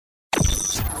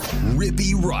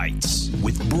Rippy Writes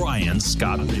with Brian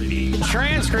Scott Rippey.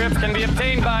 Transcripts can be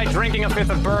obtained by drinking a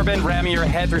fifth of bourbon, ramming your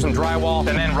head through some drywall, and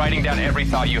then writing down every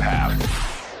thought you have.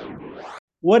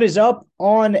 What is up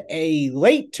on a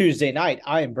late Tuesday night?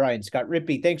 I am Brian Scott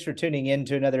Rippey. Thanks for tuning in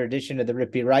to another edition of the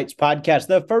Rippy Writes podcast,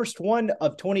 the first one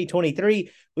of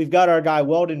 2023. We've got our guy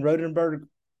Weldon Rodenberg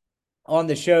on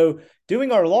the show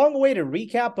doing our long-awaited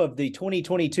recap of the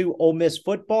 2022 Ole Miss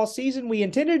football season. We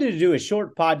intended to do a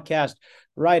short podcast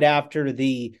right after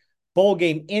the bowl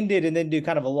game ended and then do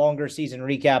kind of a longer season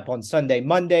recap on Sunday.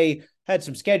 Monday had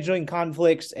some scheduling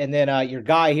conflicts, and then your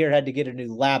guy here had to get a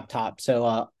new laptop.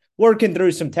 So working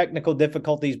through some technical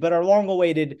difficulties, but our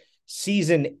long-awaited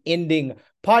season-ending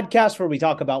podcast where we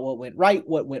talk about what went right,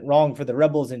 what went wrong for the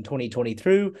Rebels in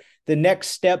 2022, the next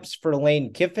steps for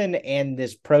Lane Kiffin and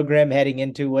this program heading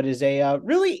into what is a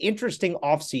really interesting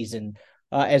offseason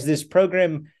as this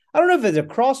program, I don't know if it's a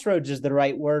crossroads is the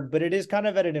right word, but it is kind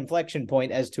of at an inflection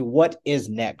point as to what is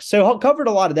next. So I covered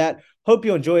a lot of that. Hope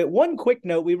you enjoy it. One quick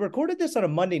note, we recorded this on a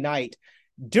Monday night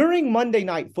during Monday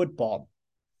Night Football.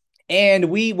 And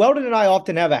Weldon and I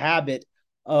often have a habit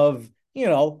of,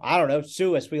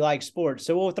 sue us. We like sports.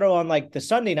 So we'll throw on like the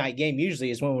Sunday night game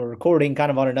usually is when we're recording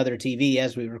kind of on another TV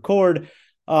as we record.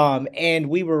 And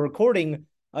we were recording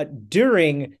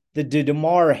during the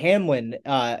Damar Hamlin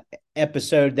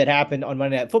episode that happened on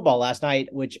Monday Night Football last night,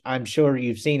 which I'm sure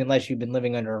you've seen unless you've been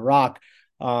living under a rock.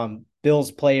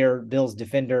 Bills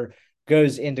defender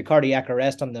goes into cardiac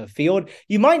arrest on the field.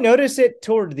 You might notice it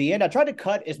toward the end. I tried to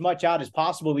cut as much out as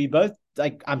possible. We both,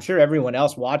 like I'm sure everyone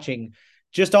else watching,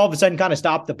 just all of a sudden kind of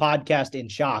stopped the podcast in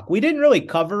shock. We didn't really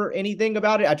cover anything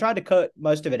about it. I tried to cut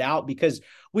most of it out because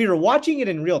we were watching it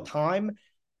in real time.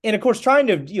 And of course, trying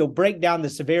to, break down the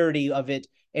severity of it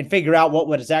and figure out what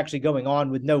was actually going on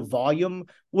with no volume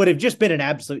would have just been an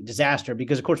absolute disaster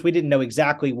because, of course, we didn't know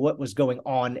exactly what was going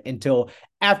on until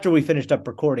after we finished up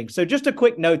recording. So just a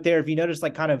quick note there, if you notice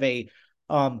like kind of a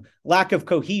lack of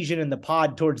cohesion in the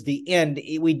pod towards the end,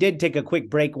 we did take a quick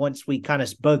break once we kind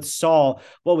of both saw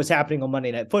what was happening on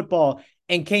Monday Night Football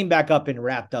and came back up and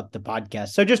wrapped up the podcast.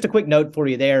 So just a quick note for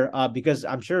you there, because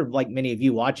I'm sure like many of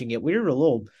you watching it, we were a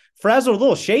little frazzled, a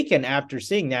little shaken after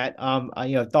seeing that.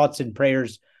 Thoughts and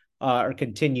prayers are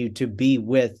continue to be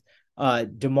with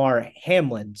Damar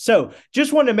Hamlin. So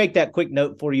just wanted to make that quick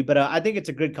note for you, but I think it's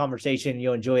a good conversation and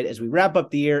you'll enjoy it as we wrap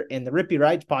up the year and the Rippy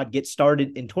Writes pod gets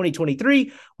started in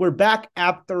 2023. We're back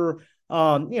after,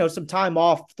 some time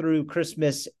off through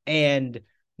Christmas and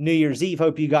New Year's Eve.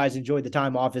 Hope you guys enjoyed the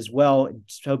time off as well.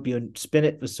 Just hope you spend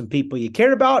it with some people you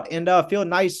care about and feel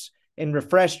nice and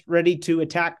refreshed, ready to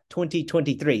attack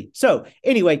 2023. So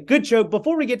anyway, good show.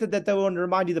 Before we get to that, though, I want to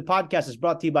remind you the podcast is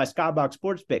brought to you by Skybox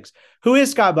Sports Picks. Who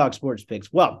is Skybox Sports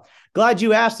Picks? Well, glad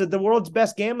you asked. At the world's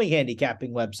best gambling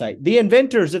handicapping website, the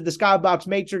inventors of the Skybox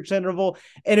Matrix interval,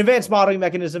 an advanced modeling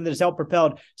mechanism that has helped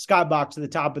propel Skybox to the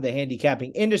top of the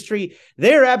handicapping industry.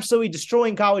 They're absolutely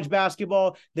destroying college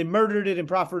basketball. They murdered it in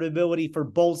profitability for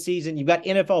bowl season. You've got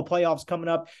NFL playoffs coming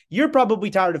up. You're probably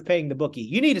tired of paying the bookie.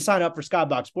 You need to sign up for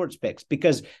Skybox Sports Picks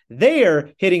because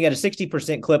they're hitting at a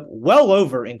 60% clip well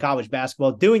over in college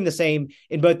basketball, doing the same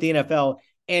in both the NFL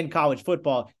and college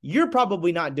football. You're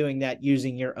probably not doing that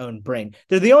using your own brain.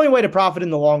 They're the only way to profit in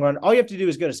the long run. All you have to do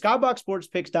is go to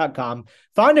skyboxsportspicks.com,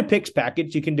 find a picks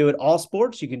package. You can do it all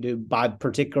sports. You can do by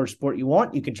particular sport you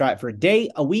want. You can try it for a day,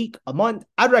 a week, a month.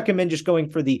 I'd recommend just going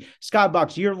for the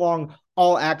Skybox year-long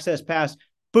all access pass.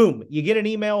 Boom. You get an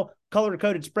email,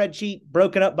 color-coded spreadsheet,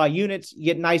 broken up by units. You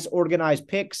get nice organized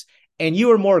picks. And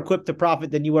you are more equipped to profit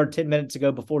than you were 10 minutes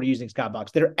ago before using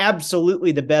Skybox. They're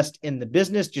absolutely the best in the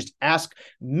business. Just ask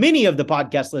many of the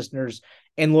podcast listeners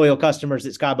and loyal customers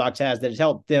that Skybox has that has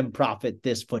helped them profit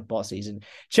this football season.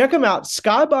 Check them out,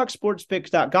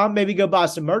 skyboxsportspicks.com. Maybe go buy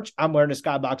some merch. I'm wearing a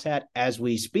Skybox hat as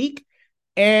we speak.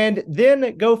 And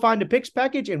then go find a picks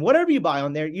package. And whatever you buy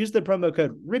on there, use the promo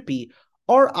code RIPPY,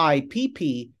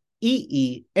 RIPPEE,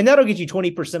 and that'll get you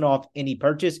 20% off any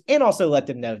purchase and also let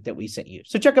them know that we sent you.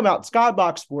 So check them out,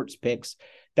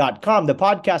 skyboxsportspicks.com. The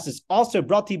podcast is also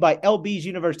brought to you by LB's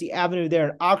University Avenue there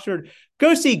in Oxford.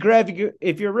 Go see Greg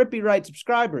if you're a Rippy Writes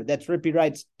subscriber. That's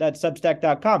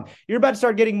rippywrites.substack.com. You're about to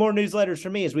start getting more newsletters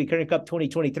from me as we crank up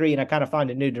 2023, and I kind of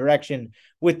find a new direction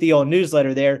with the old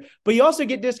newsletter there. But you also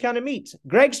get discounted meats.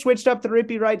 Greg switched up the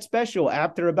Rippy Writes special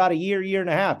after about a year and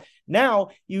a half. Now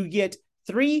you get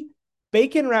 3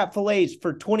 bacon wrap fillets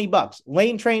for $20.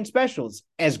 Lane Train specials,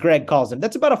 as Greg calls them.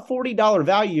 That's about a $40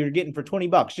 value you're getting for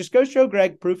 $20. Just go show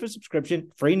Greg proof of subscription,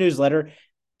 free newsletter.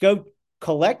 Go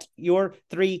collect your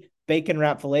 3 bacon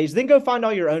wrap fillets. Then go find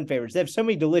all your own favorites. They have so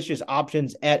many delicious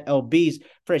options at LB's.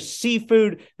 Fresh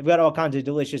seafood. They've got all kinds of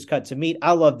delicious cuts of meat.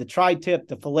 I love the tri-tip,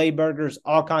 the filet burgers,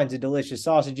 all kinds of delicious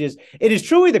sausages. It is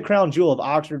truly the crown jewel of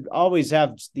Oxford. Always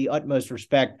have the utmost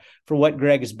respect for what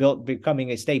Greg has built,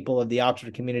 becoming a staple of the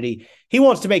Oxford community. He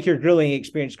wants to make your grilling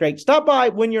experience great. Stop by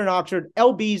when you're in Oxford.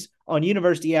 LB's on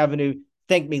University Avenue.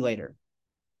 Thank me later.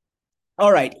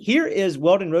 All right, here is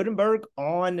Weldon Rodenberg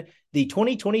on the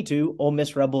 2022 Ole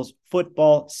Miss Rebels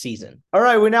football season. All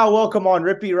right, we now welcome on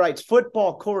Rippy Wright's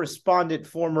football correspondent,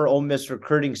 former Ole Miss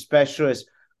recruiting specialist,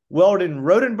 Weldon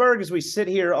Rodenberg, as we sit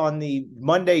here on the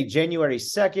Monday, January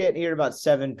 2nd, here about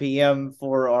 7 p.m.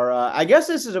 for our, I guess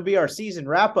this will be our season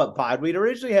wrap-up pod. We'd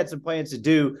originally had some plans to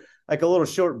do like a little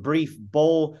short, brief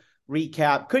bowl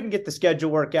recap. Couldn't get the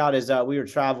schedule work out as we were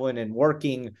traveling and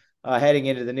working heading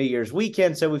into the New Year's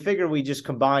weekend. So we figured we just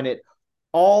combine it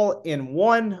all in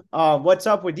one. What's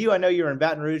up with you? I know you were in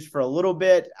Baton Rouge for a little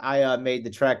bit. I made the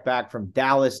trek back from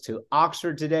Dallas to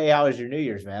Oxford today. How was your New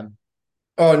Year's, man?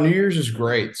 New Year's is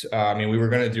great. We were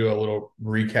going to do a little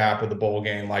recap of the bowl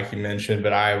game, like you mentioned,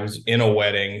 but I was in a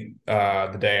wedding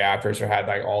the day after, so I had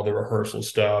like all the rehearsal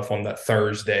stuff on that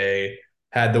Thursday.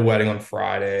 Had the wedding on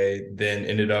Friday, then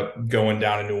ended up going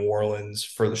down to New Orleans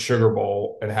for the Sugar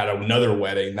Bowl and had another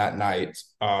wedding that night.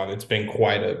 It's been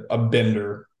quite a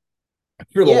bender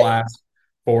for the last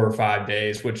 4 or 5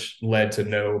 days, which led to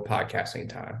no podcasting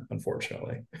time,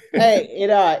 unfortunately. Hey,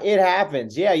 it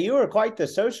happens. Yeah, you were quite the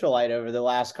socialite over the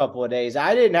last couple of days.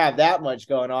 I didn't have that much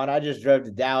going on. I just drove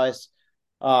to Dallas,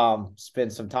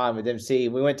 spent some time with MC.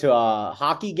 We went to a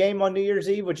hockey game on New Year's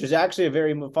Eve, which is actually a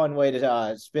very fun way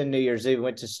to spend New Year's Eve. We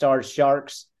went to Stars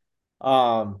Sharks.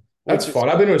 That's fun.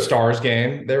 I've been to a Stars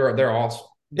game. They're awesome.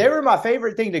 They were my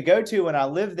favorite thing to go to when I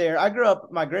lived there. I grew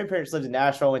up, my grandparents lived in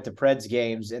Nashville. I went to Preds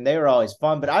games, and they were always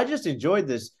fun. But I just enjoyed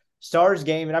this Stars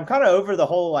game, and I'm kind of over the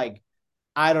whole, like,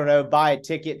 I don't know, buy a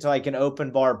ticket to like an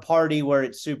open bar party where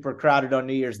it's super crowded on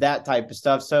New Year's, that type of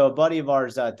stuff. So a buddy of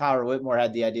ours, Tyler Whitmore,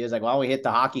 had the idea. He's like, why don't we hit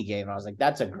the hockey game? And I was like,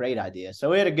 that's a great idea.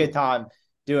 So we had a good time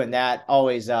doing that.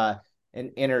 Always an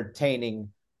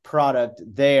entertaining product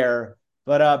there.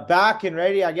 But back and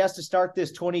ready, I guess, to start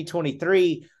this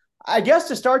 2023. I guess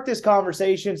to start this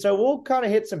conversation, so we'll kind of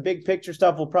hit some big picture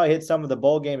stuff. We'll probably hit some of the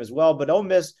bowl game as well. But Ole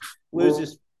Miss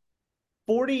loses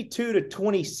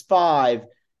 42-25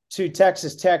 to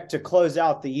Texas Tech to close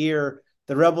out the year.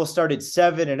 The Rebels started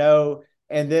 7-0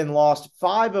 and then lost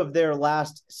 5 of their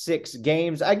last 6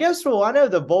 games. I guess, well, I know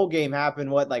the bowl game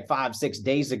happened, like 5-6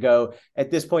 days ago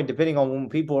at this point, depending on when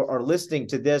people are listening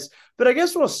to this. But I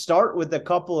guess we'll start with a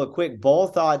couple of quick bowl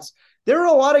thoughts. There were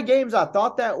a lot of games I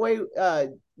thought that way,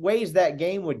 ways that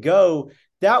game would go.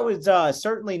 That was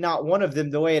certainly not one of them,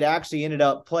 the way it actually ended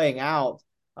up playing out.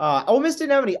 Ole Miss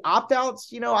didn't have any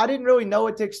opt-outs. I didn't really know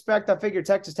what to expect. I figured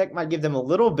Texas Tech might give them a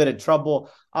little bit of trouble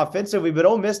offensively, but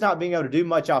Ole Miss not being able to do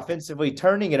much offensively,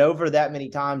 turning it over that many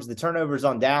times, the turnovers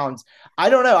on downs. I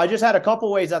don't know. I just had a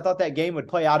couple ways I thought that game would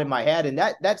play out in my head, and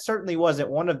that certainly wasn't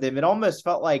one of them. It almost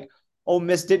felt like Ole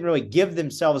Miss didn't really give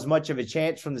themselves much of a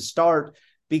chance from the start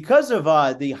because of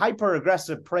the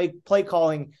hyper-aggressive play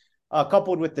calling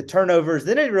coupled with the turnovers.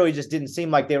 Then it really just didn't seem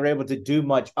like they were able to do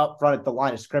much up front at the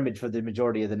line of scrimmage for the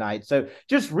majority of the night. So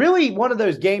just really one of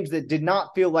those games that did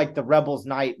not feel like the Rebels'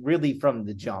 night really from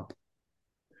the jump.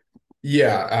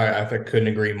 Yeah, I couldn't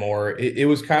agree more. It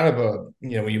was kind of a,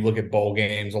 when you look at bowl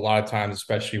games, a lot of times,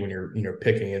 especially when you're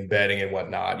picking and betting and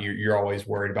whatnot, you're always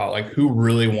worried about like who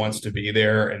really wants to be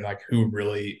there and like who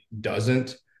really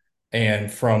doesn't.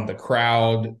 And from the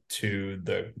crowd to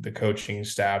the coaching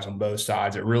staffs on both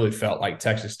sides, it really felt like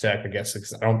Texas Tech, I guess,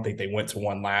 I don't think they went to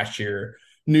one last year.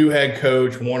 New head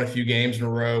coach, won a few games in a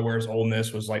row, whereas Ole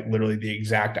Miss was like literally the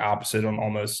exact opposite on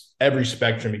almost every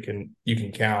spectrum you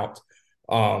can count.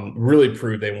 Really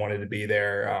proved they wanted to be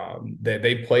there.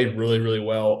 They played really, really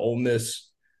well. Ole Miss,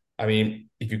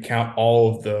 if you count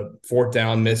all of the fourth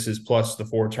down misses plus the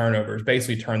 4 turnovers,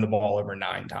 basically turned the ball over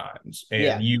 9 times.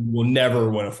 And You will never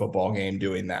win a football game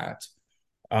doing that.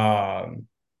 I'm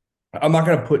not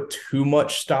going to put too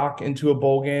much stock into a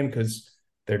bowl game because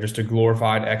they're just a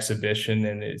glorified exhibition,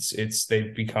 and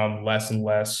they've become less and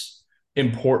less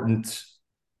important,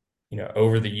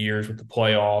 over the years with the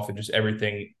playoff and just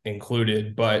everything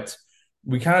included. But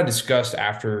we kind of discussed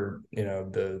after,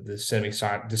 the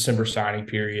December signing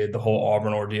period, the whole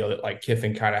Auburn ordeal, that like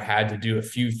Kiffin kind of had to do a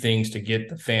few things to get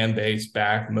the fan base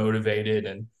back motivated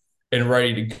and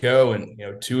ready to go. And,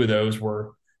 2 of those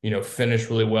were, finish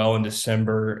really well in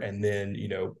December and then,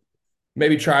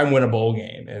 maybe try and win a bowl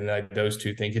game. And like those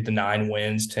 2 things, get to 9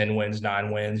 wins, 10 wins,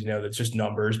 9 wins, that's just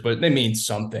numbers, but they mean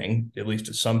something, at least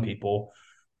to some people.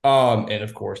 And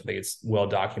of course, I think it's well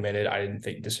documented. I didn't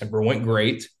think December went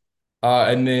great.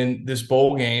 And then this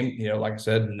bowl game, like I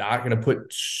said, not going to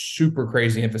put super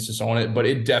crazy emphasis on it, but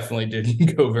it definitely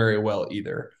didn't go very well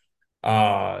either.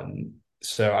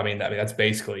 So I mean, that's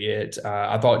basically it.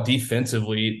 I thought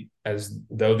defensively, as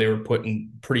though they were put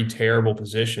in pretty terrible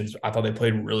positions, I thought they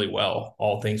played really well,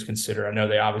 all things considered. I know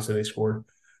they scored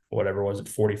whatever was it,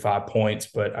 45 points,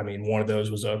 but I mean, one of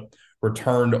those was a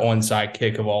returned onside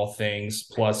kick of all things,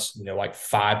 plus like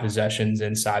 5 possessions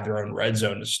inside their own red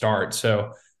zone to start.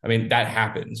 So I mean, that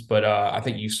happens, but I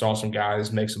think you saw some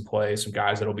guys make some plays, some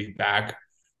guys that'll be back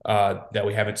that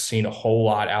we haven't seen a whole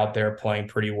lot out there playing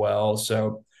pretty well.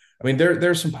 So, I mean,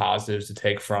 there's some positives to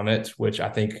take from it, which I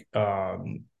think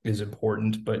is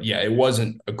important. But yeah, it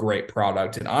wasn't a great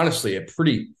product, and honestly, a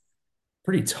pretty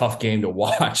tough game to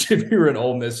watch if you're an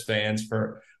Ole Miss fans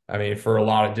for a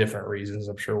lot of different reasons.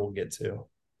 I'm sure we'll get to.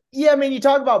 Yeah, I mean, you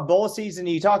talk about bowl season,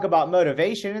 you talk about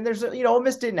motivation, and there's, Ole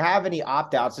Miss didn't have any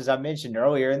opt-outs, as I mentioned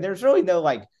earlier, and there's really no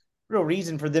real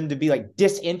reason for them to be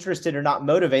disinterested or not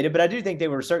motivated. But I do think they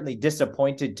were certainly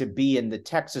disappointed to be in the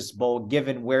Texas Bowl,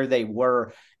 given where they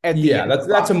were at the end.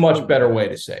 That's a much better way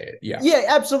to say it. Yeah,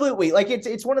 absolutely.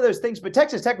 It's one of those things. But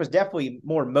Texas Tech was definitely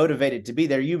more motivated to be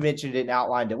there. You mentioned it and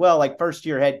outlined it well. First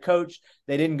year head coach,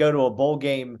 they didn't go to a bowl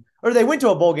game. Or they went to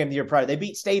a bowl game the year prior. They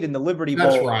beat State in the Liberty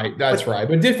Bowl. That's right.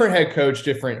 But different head coach,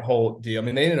 different whole deal.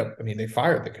 I mean, they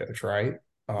fired the coach, right?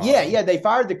 They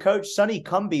fired the coach. Sonny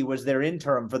Cumbie was their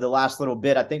interim for the last little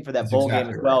bit, I think, for that bowl game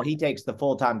as well. Right. He takes the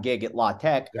full-time gig at La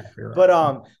Tech. Exactly right.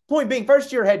 But point being,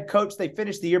 first-year head coach, they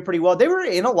finished the year pretty well. They were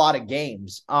in a lot of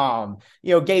games.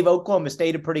 Gave Oklahoma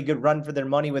State a pretty good run for their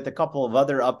money with a couple of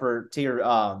other upper-tier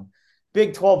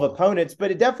Big 12 opponents. But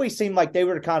it definitely seemed like they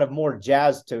were kind of more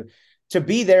jazzed to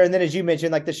be there. And then, as you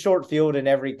mentioned, the short field and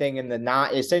everything and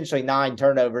essentially 9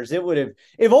 turnovers, it would have,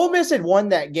 if Ole Miss had won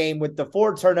that game with the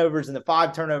 4 turnovers and the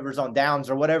 5 turnovers on downs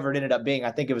or whatever it ended up being,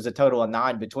 I think it was a total of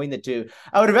 9 between the two,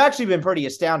 I would have actually been pretty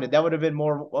astounded. That would have been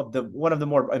one of the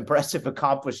more impressive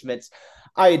accomplishments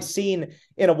I had seen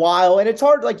in a while. And it's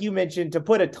hard, like you mentioned, to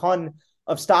put a ton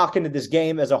of stock into this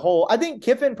game as a whole. I think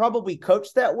Kiffin probably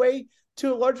coached that way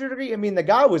to a larger degree. I mean, the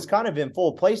guy was kind of in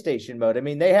full PlayStation mode. I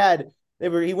mean,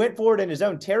 he went forward in his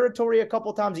own territory a couple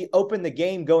of times. He opened the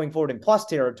game going forward in plus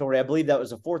territory. I believe that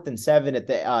was a 4th and 7 at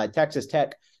the Texas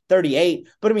Tech 38.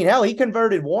 But I mean, hell, he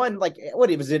converted one. What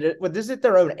was it? Was it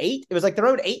their own 8? It was their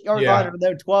own 8-yard line or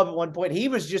their own 12 at one point. He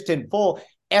was just in full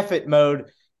effort mode.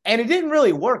 And it didn't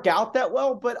really work out that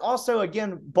well, but also,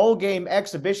 again, bowl game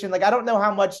exhibition. I don't know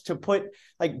how much to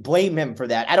blame him for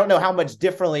that. I don't know how much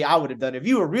differently I would have done. If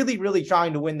you were really, really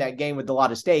trying to win that game with a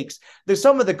lot of stakes,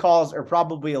 some of the calls are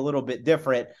probably a little bit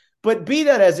different. But be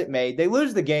that as it may, they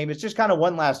lose the game. It's just kind of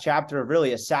one last chapter of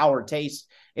really a sour taste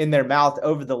in their mouth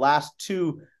over the last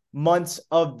 2 months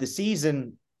of the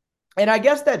season. And I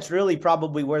guess that's really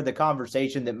probably where the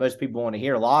conversation that most people want to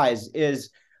hear lies is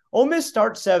Ole Miss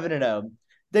starts 7-0.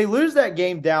 They lose that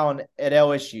game down at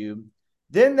LSU.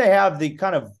 Then they have the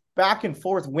kind of back and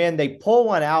forth win. They pull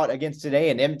one out against an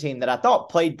A&M team that I thought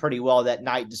played pretty well that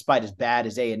night, despite as bad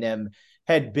as A&M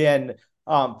had been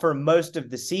for most of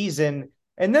the season.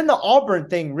 And then the Auburn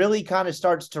thing really kind of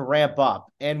starts to ramp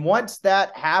up. And once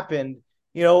that happened,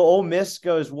 Ole Miss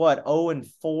goes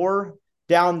 0-4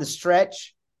 down the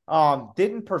stretch.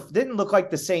 Didn't look like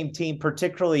the same team,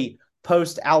 particularly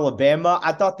post Alabama.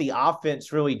 I thought the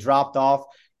offense really dropped off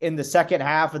in the second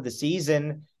half of the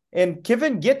season. And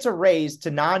Kiffin gets a raise to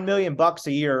 $9 million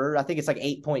a year. I think it's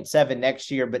 8.7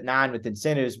 next year, but 9 with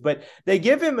incentives. But they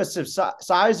give him a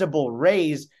sizable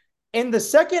raise. And the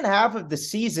second half of the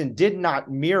season did not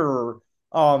mirror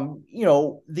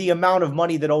the amount of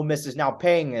money that Ole Miss is now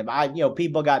paying him.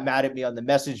 People got mad at me on the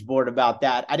message board about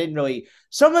that. I didn't really,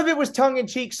 some of it was tongue in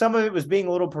cheek. Some of it was being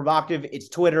a little provocative. It's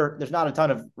Twitter. There's not a ton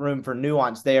of room for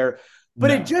nuance there, but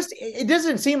no. It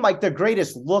doesn't seem like the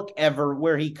greatest look ever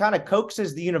where he kind of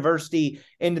coaxes the university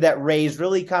into that raise,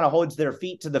 really kind of holds their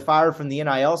feet to the fire from the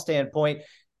NIL standpoint.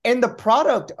 And the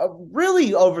product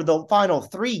really over the final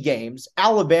 3 games,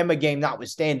 Alabama game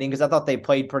notwithstanding, because I thought they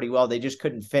played pretty well, they just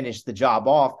couldn't finish the job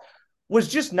off, was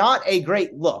just not a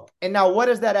great look. And now what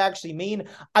does that actually mean?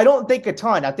 I don't think a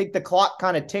ton. I think the clock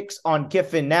kind of ticks on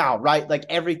Kiffin now, right?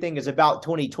 Everything is about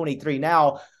 2023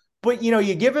 now. But,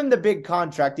 you give him the big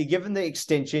contract, you give him the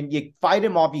extension, you fight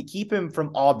him off, you keep him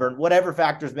from Auburn, whatever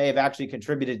factors may have actually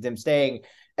contributed to them staying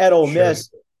at Ole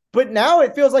Miss. But now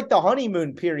it feels like the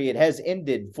honeymoon period has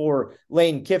ended for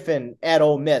Lane Kiffin at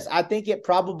Ole Miss. I think it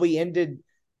probably ended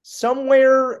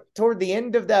somewhere toward the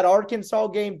end of that Arkansas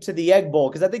game to the Egg Bowl,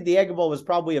 because I think the Egg Bowl was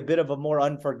probably a bit of a more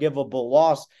unforgivable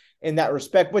loss in that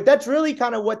respect. But that's really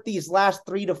kind of what these last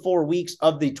 3 to 4 weeks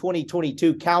of the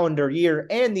 2022 calendar year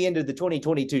and the end of the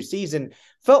 2022 season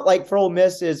felt like for Ole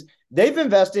Miss. Is they've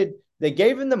invested, they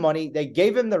gave him the money, they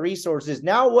gave him the resources.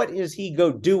 Now what is he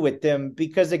go do with them?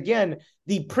 Because again,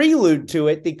 the prelude to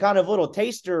it, the kind of little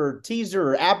taster or teaser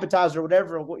or appetizer,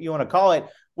 whatever what you want to call it,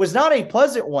 was not a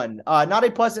pleasant one, not a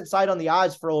pleasant sight on the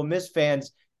eyes for Ole Miss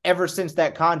fans ever since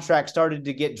that contract started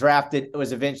to get drafted. It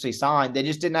was eventually signed. They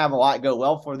just didn't have a lot go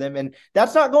well for them, and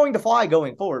that's not going to fly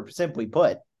going forward, simply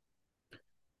put.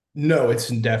 No, it's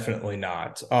definitely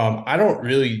not. I don't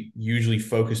really usually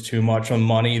focus too much on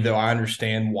money, though I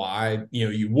understand why,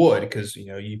 you would, because,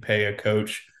 you pay a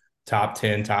coach top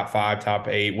 10, top 5, top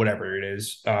 8, whatever it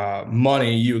is,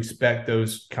 money, you expect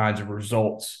those kinds of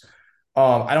results.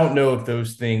 I don't know if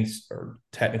those things are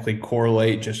technically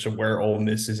correlate just to where Ole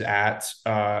Miss is at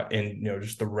in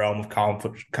just the realm of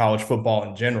college football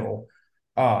in general.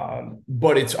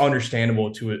 But it's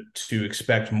understandable to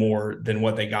expect more than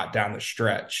what they got down the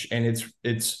stretch, and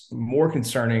it's more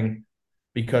concerning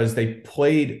because they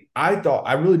played.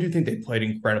 I really do think they played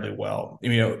incredibly well.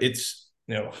 It's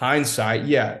hindsight,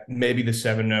 yeah, maybe the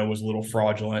 7-0 was a little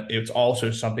fraudulent. It's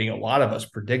also something a lot of us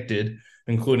predicted,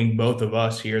 including both of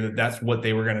us here, that's what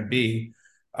they were going to be.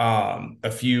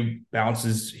 A few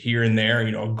bounces here and there,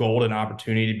 a golden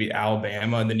opportunity to beat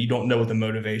Alabama, and then you don't know what the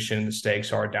motivation and the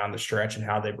stakes are down the stretch and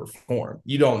how they perform.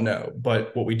 You don't know,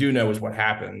 but what we do know is what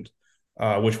happened,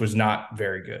 which was not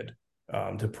very good,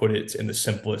 to put it in the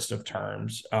simplest of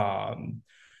terms. And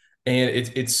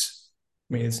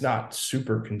it's not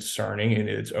super concerning, and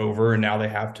it's over, and now they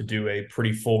have to do a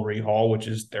pretty full rehaul, which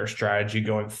is their strategy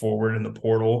going forward in the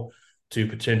portal, to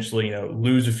potentially,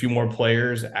 lose a few more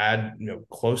players, add,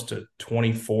 close to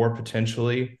 24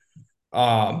 potentially.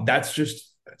 That's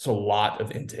a lot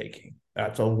of intaking.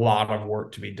 That's a lot of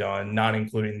work to be done, not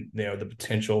including, the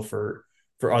potential for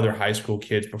other high school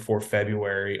kids before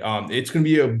February. It's going to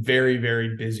be a very,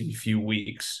 very busy few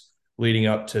weeks leading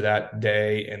up to that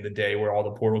day, and the day where all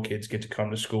the portal kids get to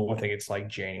come to school. I think it's like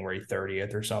January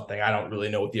 30th or something. I don't really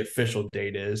know what the official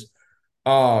date is.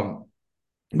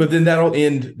 But then that'll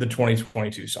end the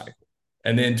 2022 cycle.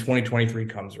 And then 2023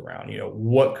 comes around.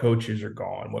 What coaches are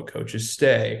gone? What coaches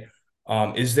stay?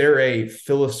 Is there a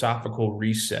philosophical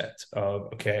reset of,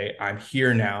 okay, I'm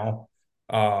here now.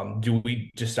 Do we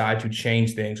decide to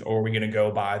change things, or are we going to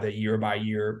go by the year by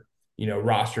year,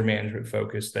 roster management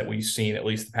focus that we've seen at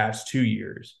least the past 2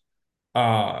 years?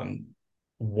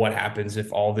 What happens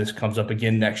if all this comes up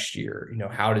again next year?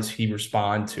 How does he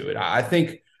respond to it? I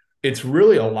think it's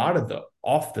really a lot of the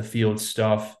off the field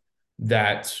stuff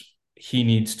that he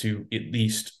needs to at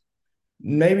least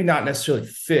maybe not necessarily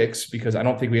fix, because I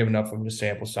don't think we have enough of a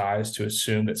sample size to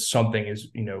assume that something is,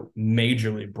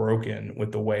 majorly broken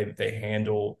with the way that they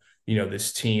handle,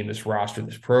 this team, this roster,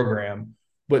 this program,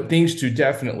 but things to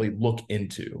definitely look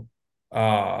into.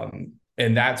 And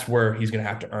that's where he's going to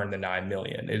have to earn the $9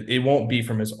 million. It won't be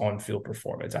from his on-field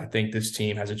performance. I think this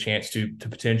team has a chance to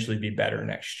potentially be better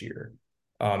next year.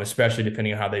 Especially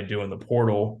depending on how they do in the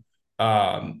portal.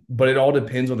 But it all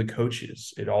depends on the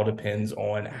coaches. It all depends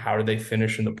on how do they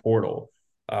finish in the portal.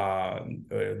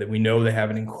 That we know they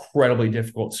have an incredibly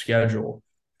difficult schedule.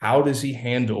 How does he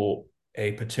handle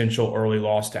a potential early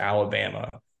loss to Alabama?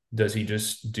 Does he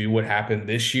just do what happened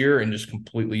this year and just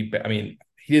completely – he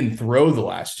didn't throw the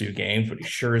last 2 games, but he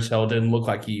sure as hell didn't look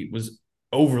like he was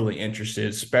overly interested,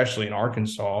 especially in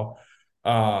Arkansas.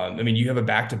 You have a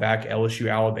back-to-back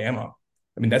LSU-Alabama.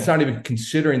 That's not even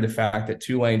considering the fact that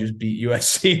Tulane just beat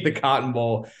USC the Cotton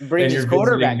Bowl. Brings his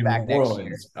quarterback back next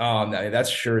year. That's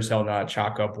sure as hell not a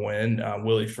chalk-up win.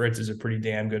 Willie Fritz is a pretty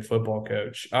damn good football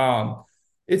coach.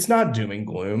 It's not doom and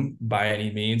gloom by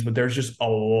any means, but there's just a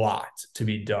lot to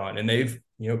be done. And they've,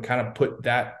 kind of put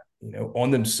that, on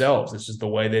themselves. This is the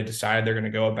way they decided they're going to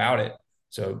go about it.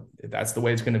 So if that's the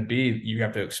way it's going to be, you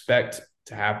have to expect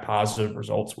to have positive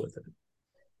results with it.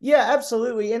 Yeah,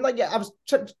 absolutely. And I was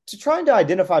trying to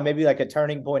identify maybe like a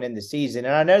turning point in the season.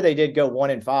 And I know they did go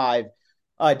 1-5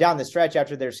 down the stretch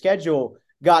after their schedule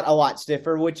got a lot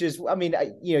stiffer, which is,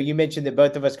 you mentioned that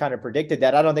both of us kind of predicted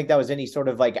that. I don't think that was any sort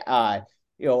of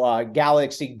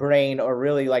galaxy brain or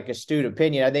really like astute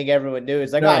opinion. I think everyone knew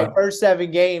it's like, all right, first 7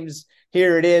 games,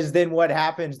 here it is. Then what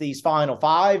happens these final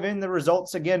 5, and the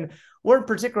results again weren't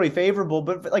particularly favorable.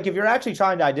 But like, if you're actually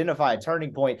trying to identify a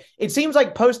turning point, it seems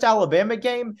like post Alabama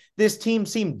game, this team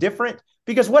seemed different,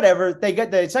 because whatever, they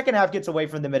get the second half gets away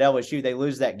from them at LSU. They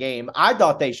lose that game. I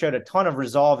thought they showed a ton of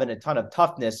resolve and a ton of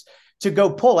toughness to go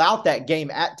pull out that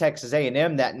game at Texas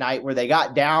A&M that night where they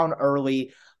got down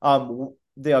early.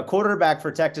 The quarterback for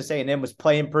Texas A&M was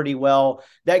playing pretty well.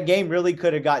 That game really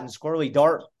could have gotten squirrely.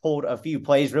 Dart pulled a few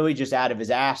plays really just out of his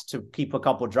ass to keep a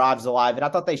couple drives alive. And I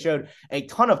thought they showed a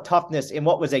ton of toughness in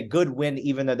what was a good win,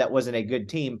 even though that wasn't a good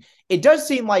team. It does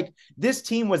seem like this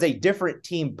team was a different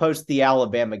team post the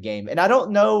Alabama game. And I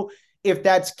don't know if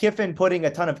that's Kiffin putting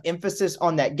a ton of emphasis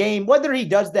on that game, whether he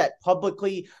does that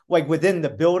publicly, like within the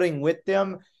building with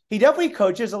them. He definitely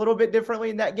coaches a little bit differently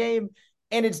in that game.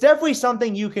 And it's definitely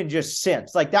something you can just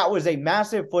sense. Like, that was a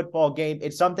massive football game.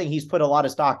 It's something he's put a lot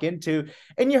of stock into.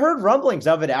 And you heard rumblings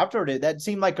of it afterward. That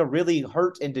seemed like a really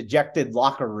hurt and dejected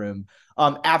locker room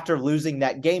after losing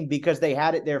that game because they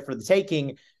had it there for the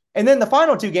taking. And then the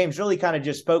final two games really kind of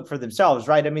just spoke for themselves,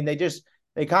 right? I mean,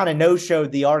 they kind of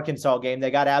no-showed the Arkansas game.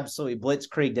 They got absolutely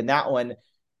blitzkrieged in that one.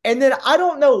 And then I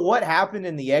don't know what happened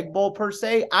in the Egg Bowl per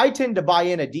se. I tend to buy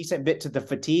in a decent bit to the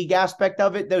fatigue aspect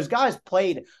of it. Those guys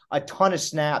played a ton of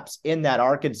snaps in that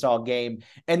Arkansas game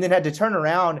and then had to turn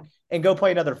around and go play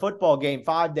another football game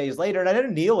 5 days later. And I know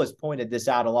Neil has pointed this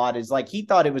out a lot, is like he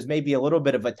thought it was maybe a little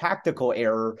bit of a tactical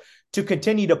error to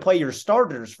continue to play your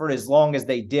starters for as long as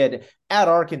they did at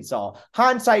Arkansas.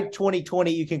 Hindsight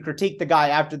 2020, you can critique the guy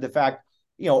after the fact,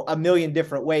 a million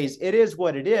different ways. It is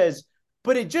what it is.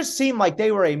 But it just seemed like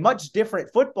they were a much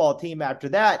different football team after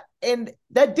that. And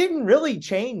that didn't really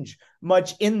change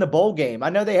much in the bowl game.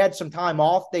 I know they had some time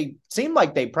off. They seemed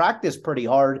like they practiced pretty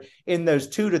hard in those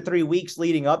 2 to 3 weeks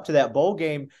leading up to that bowl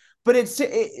game. But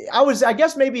I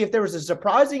guess maybe if there was a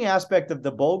surprising aspect of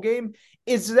the bowl game,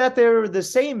 is that the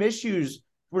same issues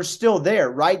were still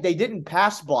there, right? They didn't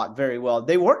pass block very well.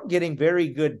 They weren't getting very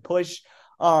good push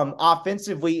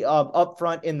offensively up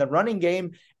front in the running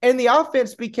game. And the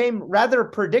offense became rather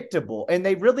predictable, and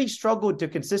they really struggled to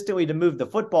consistently to move the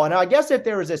football. And I guess if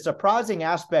there was a surprising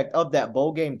aspect of that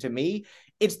bowl game to me,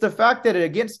 it's the fact that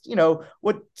against,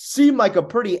 what seemed like a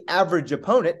pretty average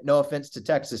opponent, no offense to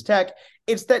Texas Tech,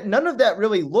 it's that none of that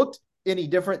really looked any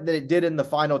different than it did in the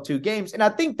final two games. And I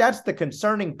think that's the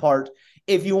concerning part.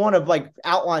 If you want to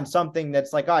outline something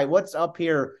that's like, all right, what's up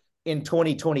here in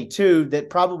 2022 that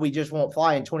probably just won't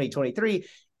fly in 2023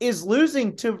 is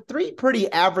losing to three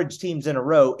pretty average teams in a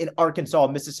row in Arkansas,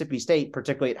 Mississippi State,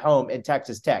 particularly at home, and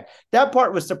Texas Tech. That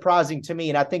part was surprising to me,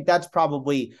 and I think that's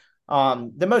probably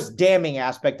the most damning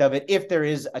aspect of it, if there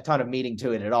is a ton of meaning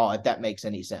to it at all, if that makes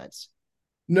any sense.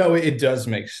 No, it does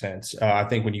make sense. I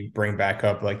think when you bring back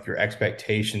up your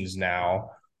expectations now,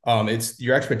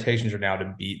 your expectations are now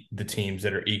to beat the teams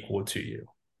that are equal to you.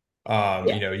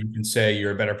 You can say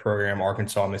you're a better program,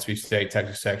 Arkansas, Mississippi State,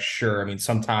 Texas Tech. Sure. I mean,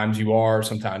 sometimes you are,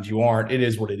 sometimes you aren't. It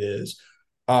is what it is.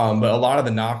 But a lot of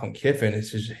the knock on Kiffin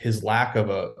is his lack of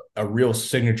a real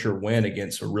signature win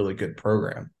against a really good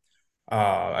program.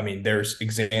 There's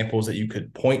examples that you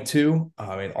could point to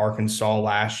in Arkansas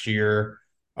last year.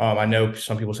 I know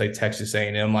some people say Texas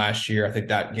A&M last year. I think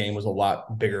that game was a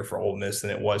lot bigger for Ole Miss than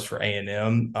it was for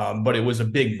A&M, but it was a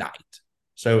big night.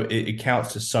 So it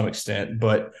counts to some extent.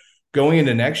 But going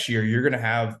into next year, you're going to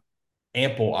have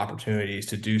ample opportunities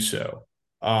to do so.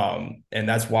 And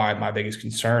that's why my biggest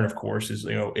concern, of course, is,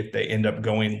 if they end up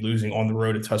losing on the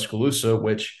road to Tuscaloosa,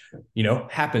 which,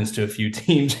 happens to a few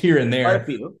teams here and there.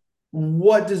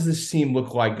 What does this team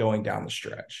look like going down the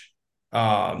stretch?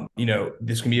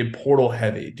 This can be a portal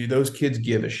heavy. Do those kids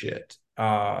give a shit?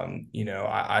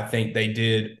 I think they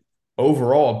did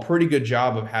overall a pretty good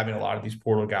job of having a lot of these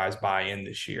portal guys buy in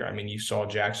this year. I mean, you saw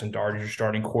Jackson Dart, your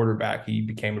starting quarterback. He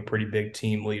became a pretty big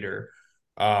team leader.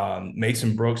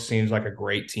 Mason Brooks seems like a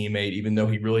great teammate, even though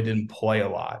he really didn't play a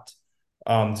lot.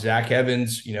 Zach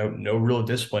Evans, no real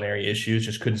disciplinary issues,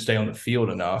 just couldn't stay on the field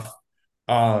enough.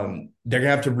 They're going to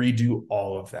have to redo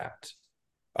all of that.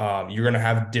 You're going to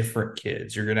have different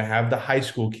kids. You're going to have the high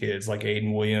school kids like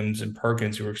Aiden Williams and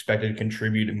Perkins who are expected to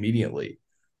contribute immediately.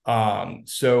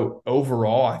 So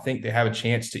overall, I think they have a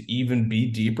chance to even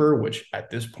be deeper, which at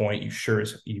this point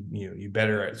you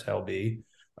better as hell be,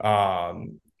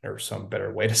 or some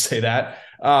better way to say that.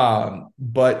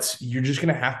 But you're just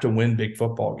going to have to win big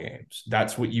football games.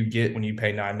 That's what you get when you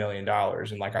pay $9 million.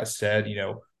 And like I said,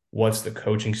 what's the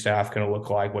coaching staff going to look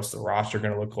like? What's the roster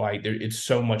going to look like? It's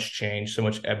so much change, so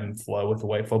much ebb and flow with the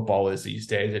way football is these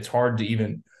days. It's hard to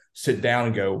even sit down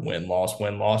and go win, loss,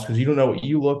 because you don't know what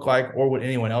you look like or what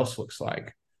anyone else looks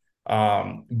like.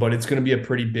 But it's going to be a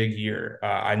pretty big year.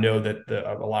 I know that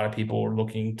a lot of people are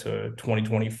looking to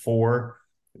 2024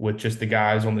 with just the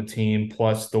guys on the team,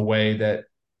 plus the way that,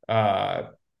 the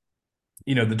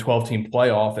 12-team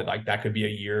playoff, that could be a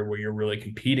year where you're really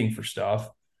competing for stuff.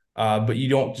 But you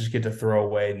don't just get to throw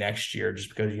away next year just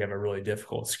because you have a really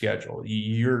difficult schedule.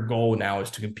 Your goal now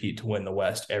is to compete to win the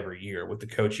West every year with the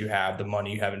coach you have, the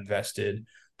money you have invested,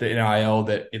 the NIL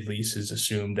that at least is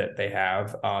assumed that they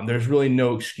have. There's really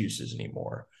no excuses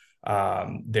anymore.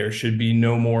 There should be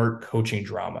no more coaching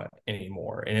drama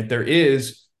anymore. And if there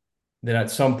is, then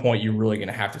at some point you're really going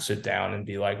to have to sit down and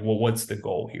be like, well, what's the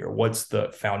goal here? What's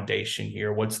the foundation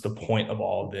here? What's the point of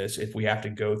all of this? If we have to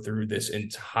go through this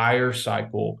entire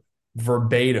cycle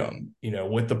verbatim,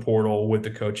 with the portal, with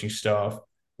the coaching stuff,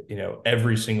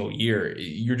 every single year,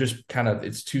 you're just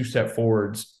it's 2 step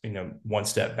forwards, 1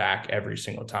 step back every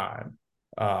single time.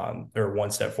 Or 1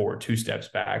 step forward, 2 steps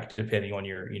back, depending on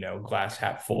your, glass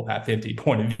half full, half empty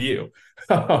point of view.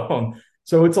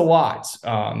 So it's a lot,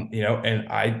 and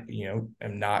I,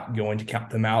 am not going to count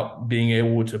them out being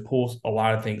able to pull a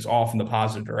lot of things off in the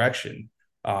positive direction.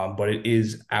 But it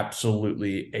is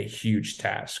absolutely a huge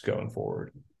task going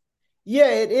forward.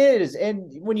 Yeah, it is.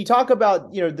 And when you talk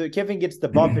about, the Kiffin gets the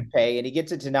bump in pay and he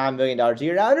gets it to $9 million a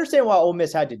year. Now, I understand why Ole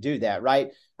Miss had to do that, right?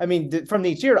 I mean, from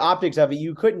the exterior optics of it,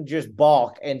 you couldn't just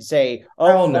balk and say,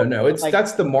 "Oh no,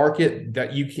 that's the market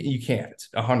that you can't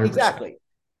 100%." Exactly.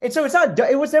 And so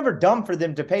it was never dumb for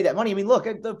them to pay that money. I mean, look,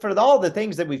 for all the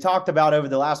things that we've talked about over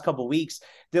the last couple of weeks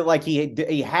that like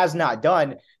he has not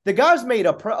done, the guys made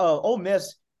Ole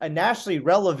Miss a nationally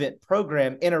relevant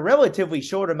program in a relatively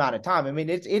short amount of time. I mean,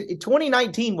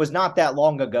 2019 was not that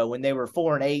long ago when they were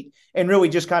 4-8 and really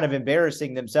just kind of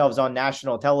embarrassing themselves on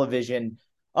national television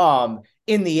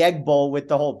in the Egg Bowl with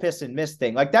the whole piss and miss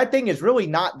thing. Like, that thing is really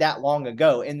not that long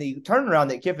ago. And the turnaround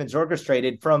that Kiffin's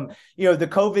orchestrated from, the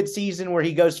COVID season where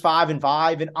he goes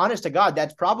 5-5, and honest to God,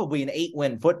 that's probably an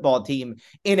 8-win football team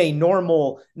in a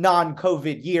normal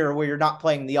non-COVID year where you're not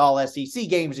playing the all SEC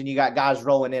games and you got guys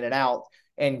rolling in and out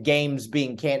and games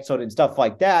being canceled and stuff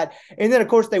like that. And then, of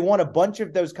course, they won a bunch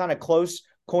of those kind of close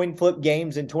coin flip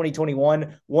games in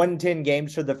 2021, won 10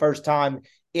 games for the first time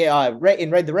in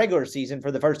the regular season for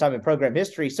the first time in program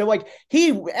history. So, like,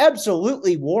 he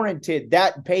absolutely warranted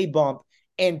that pay bump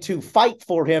and to fight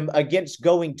for him against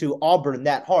going to Auburn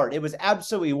that hard. It was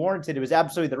absolutely warranted. It was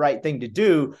absolutely the right thing to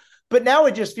do. But now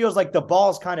it just feels like the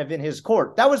ball's kind of in his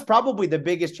court. That was probably the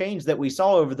biggest change that we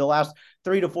saw over the last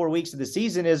 3 to 4 weeks of the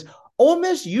season is Ole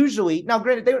Miss usually, now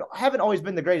granted, they haven't always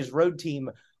been the greatest road team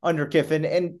under Kiffin,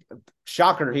 and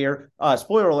shocker here,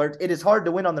 spoiler alert, it is hard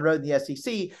to win on the road in the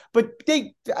SEC, but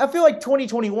I feel like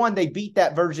 2021, they beat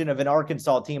that version of an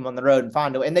Arkansas team on the road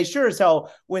and they sure as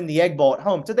hell win the Egg Bowl at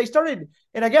home. So they started,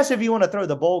 and I guess if you want to throw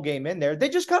the bowl game in there, they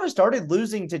just kind of started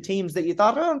losing to teams that you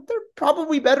thought, they're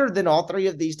probably better than all 3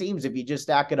 of these teams if you just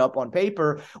stack it up on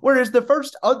paper. Whereas the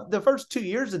first 2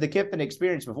 years of the Kiffin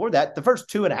experience before that, the first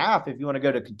 2.5, if you want to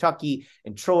go to Kentucky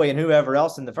and Troy and whoever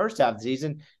else in the first half of the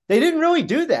season, they didn't really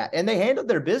do that. And they handled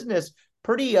their business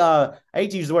pretty, I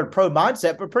hate to use the word pro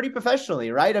mindset, but pretty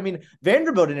professionally, right? I mean,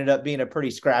 Vanderbilt ended up being a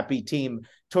pretty scrappy team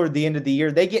toward the end of the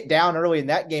year. They get down early in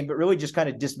that game, but really just kind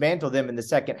of dismantle them in the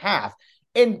second half.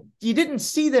 And you didn't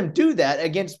see them do that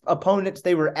against opponents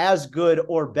they were as good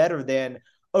or better than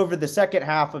over the second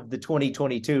half of the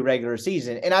 2022 regular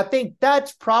season. And I think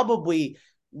that's probably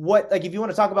if you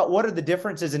want to talk about what are the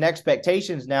differences in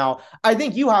expectations now, I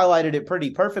think you highlighted it pretty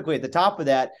perfectly at the top of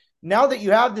that. Now that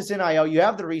you have this NIL, you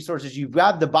have the resources, you've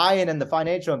got the buy-in and the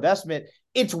financial investment,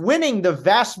 it's winning the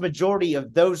vast majority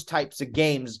of those types of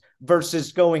games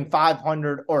versus going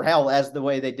 500 or hell, as the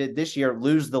way they did this year,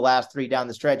 lose the last 3 down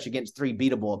the stretch against 3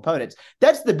 beatable opponents.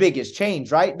 That's the biggest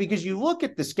change, right? Because you look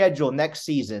at the schedule next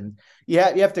season, you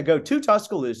have to go to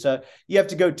Tuscaloosa, you have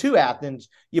to go to Athens,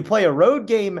 you play a road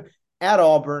game at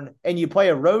Auburn, and you play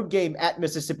a road game at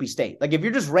Mississippi State. Like, if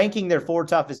you're just ranking their 4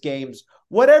 toughest games,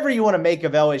 whatever you want to make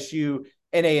of LSU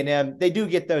and A&M, they do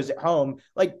get those at home.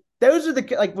 Like, those are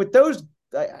with those,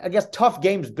 I guess, tough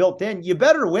games built in, you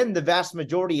better win the vast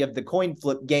majority of the coin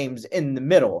flip games in the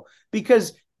middle,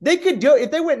 because they could do it.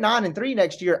 If they went 9-3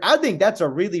 next year, I think that's a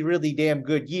really, really damn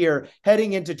good year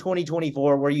heading into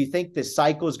 2024, where you think this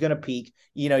cycle is going to peak.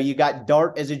 You got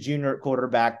Dart as a junior at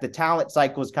quarterback. The talent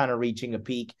cycle is kind of reaching a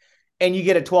peak, and you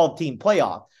get a 12-team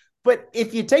playoff. But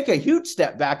if you take a huge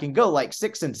step back and go like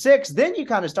 6-6, then you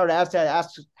kind of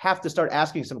have to start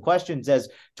asking some questions as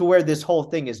to where this whole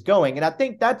thing is going. And I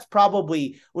think that's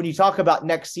probably, when you talk about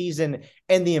next season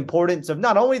and the importance of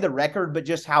not only the record, but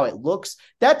just how it looks,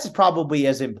 that's probably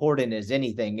as important as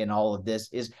anything in all of this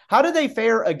is how do they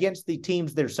fare against the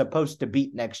teams they're supposed to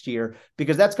beat next year?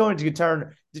 Because that's going to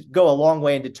go a long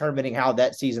way in determining how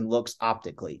that season looks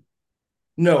optically.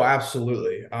 No,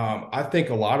 absolutely. I think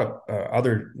a lot of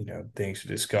other things to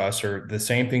discuss are the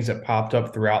same things that popped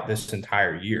up throughout this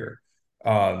entire year.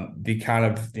 the kind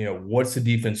of, what's the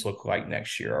defense look like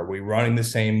next year? Are we running the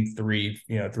same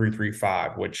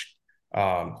 3-3-5, which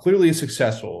clearly is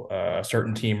successful. A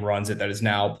certain team runs it that is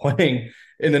now playing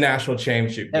in the national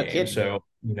championship game. Kidding. So,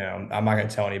 I'm not going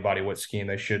to tell anybody what scheme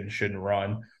they should and shouldn't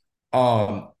run.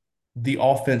 The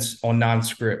offense on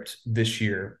non-script this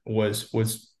year was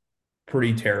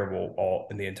pretty terrible all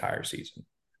in the entire season.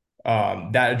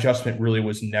 That adjustment really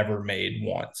was never made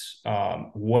once.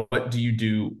 What do you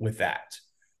do with that?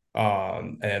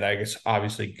 And I guess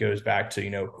obviously goes back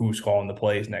to, who's calling the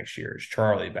plays next year. Is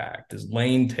Charlie back? Does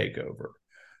Lane take over?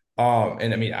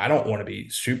 And I mean, I don't want to be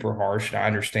super harsh. I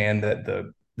understand that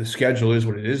the schedule is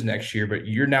what it is next year, but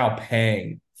you're now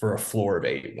paying for a floor of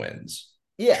 8 wins.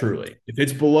 Yeah, truly. If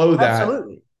it's below that,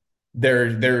 absolutely.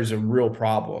 There's a real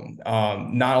problem.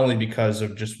 Not only because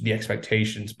of just the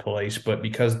expectations placed, but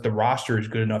because the roster is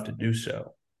good enough to do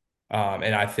so.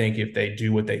 And I think if they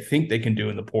do what they think they can do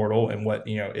in the portal, and what,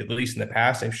 at least in the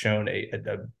past they've shown a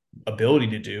ability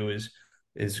to do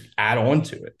is add on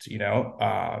to it.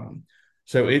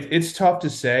 So it's tough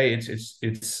to say.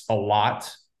 It's a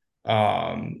lot,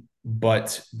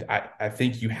 but I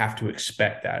think you have to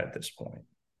expect that at this point,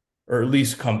 or at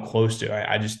least come close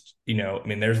to. I just,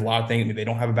 there's a lot of things. They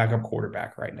don't have a backup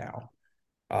quarterback right now.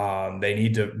 They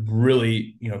need to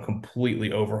really,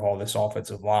 completely overhaul this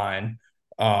offensive line.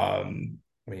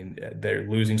 They're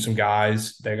losing some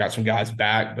guys. They got some guys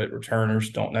back, but returners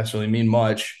don't necessarily mean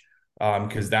much,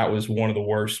 because that was one of the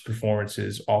worst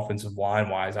performances offensive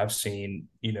line-wise I've seen,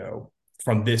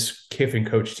 from this Kiffin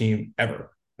coach team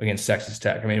ever against Texas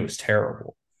Tech. It was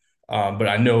terrible. But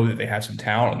I know that they have some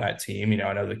talent on that team.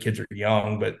 I know the kids are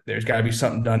young, but there's got to be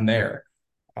something done there.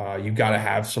 You've got to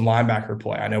have some linebacker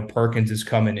play. I know Perkins is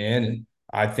coming in, and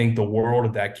I think the world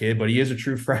of that kid, but he is a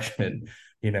true freshman.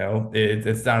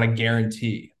 It's not a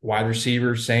guarantee. Wide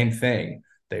receiver, same thing.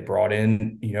 They brought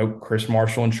in, Chris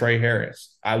Marshall and Trey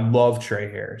Harris. I love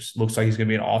Trey Harris. Looks like he's going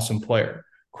to be an awesome player.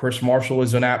 Chris Marshall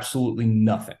is an absolutely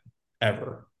nothing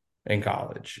ever in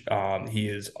college. He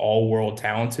is all-world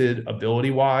talented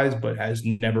ability-wise, but has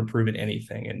never proven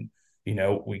anything. And,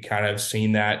 we kind of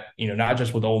seen that, not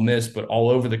just with Ole Miss, but all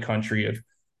over the country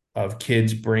of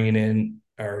kids bringing in,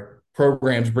 or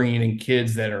programs bringing in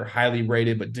kids that are highly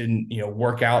rated but didn't,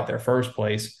 work out their first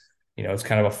place. It's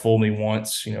kind of a fool me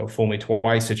once, fool me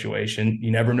twice situation. You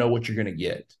never know what you're going to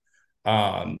get.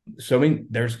 So,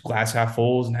 there's glass half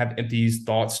fulls and have empties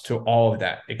thoughts to all of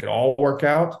that. It could all work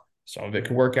out. Some of it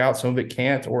could work out, some of it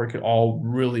can't, or it could all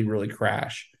really, really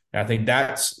crash. And I think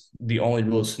that's the only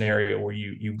real scenario where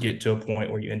you get to a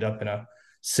point where you end up in a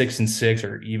 6-6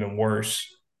 or even worse.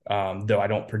 Though I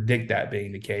don't predict that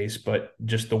being the case, but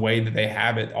just the way that they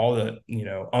have it, all the,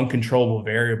 uncontrollable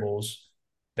variables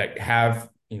that have,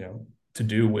 to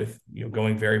do with,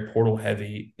 going very portal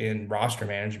heavy in roster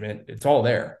management, it's all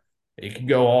there. It could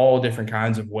go all different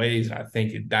kinds of ways. And I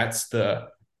think that's the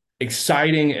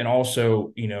exciting and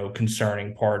also,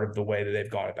 concerning part of the way that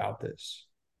they've gone about this.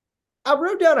 I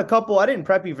wrote down a couple. I didn't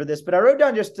prep you for this, but I wrote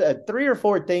down just 3 or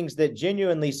 4 things that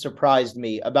genuinely surprised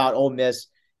me about Ole Miss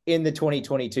in the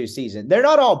 2022 season. They're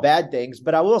not all bad things,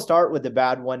 but I will start with the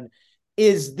bad one,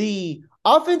 is the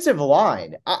offensive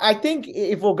line. I think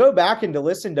if we'll go back and to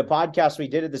listen to podcasts we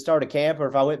did at the start of camp, or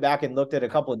if I went back and looked at a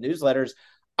couple of newsletters,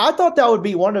 I thought that would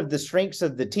be one of the strengths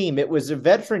of the team. It was a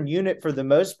veteran unit for the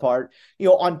most part.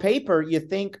 On paper, you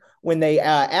think when they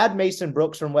add Mason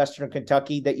Brooks from Western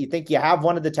Kentucky that you think you have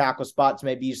one of the tackle spots.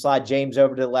 Maybe you slide James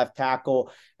over to the left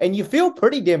tackle, and you feel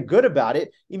pretty damn good about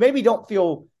it. You maybe don't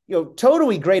feel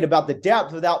totally great about the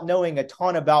depth without knowing a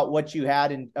ton about what you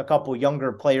had in a couple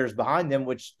younger players behind them,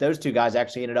 which those 2 guys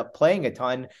actually ended up playing a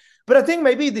ton. But I think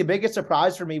maybe the biggest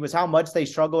surprise for me was how much they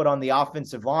struggled on the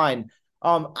offensive line.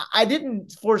 I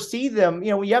didn't foresee them.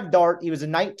 We have Dart. He was a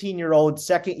 19-year-old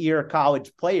second-year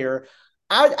college player.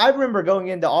 I remember going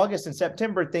into August and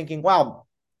September thinking, wow,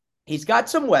 he's got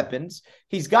some weapons.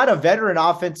 He's got a veteran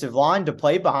offensive line to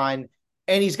play behind,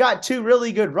 and he's got 2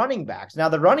 really good running backs. Now,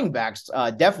 the running backs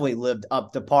definitely lived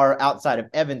up to par outside of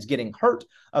Evans getting hurt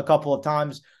a couple of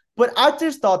times. But I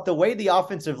just thought the way the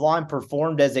offensive line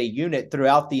performed as a unit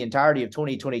throughout the entirety of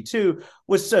 2022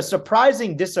 was a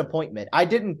surprising disappointment. I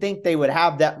didn't think they would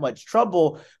have that much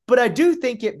trouble, but I do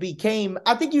think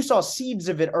I think you saw seeds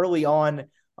of it early on,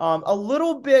 a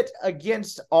little bit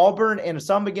against Auburn and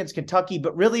some against Kentucky,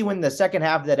 but really when the second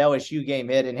half of that LSU game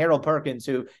hit, and Harold Perkins,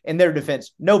 who in their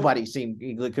defense, nobody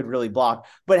could really block,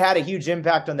 but had a huge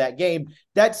impact on that game,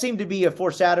 that seemed to be a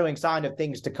foreshadowing sign of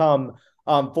things to come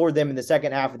for them in the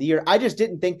second half of the year. I just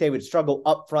didn't think they would struggle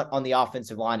up front on the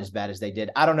offensive line as bad as they did.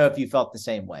 I don't know if you felt the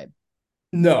same way.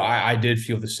 No, I did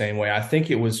feel the same way. I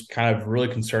think it was kind of really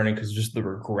concerning because just the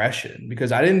regression,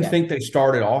 because I didn't Yeah. think they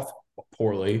started off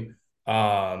poorly.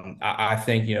 I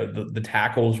think, the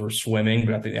tackles were swimming,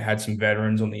 but I think they had some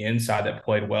veterans on the inside that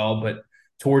played well. But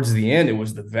towards the end, it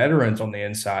was the veterans on the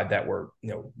inside that were,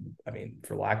 I mean,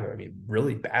 for lack of,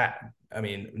 really bad. I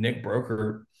mean, Nick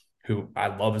Broker, who I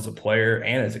love as a player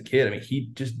and as a kid, I mean, he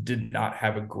just did not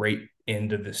have a great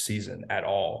end of the season at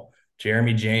all.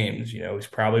 Jeremy James, he's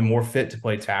probably more fit to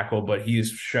play tackle, but he has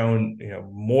shown,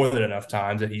 more than enough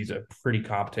times that he's a pretty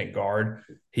competent guard.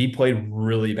 He played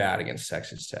really bad against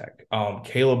Texas Tech.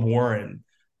 Caleb Warren,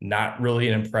 not really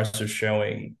an impressive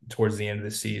showing towards the end of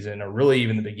the season, or really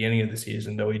even the beginning of the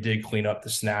season, though he did clean up the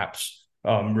snaps.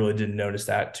 Really didn't notice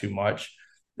that too much.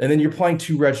 And then you're playing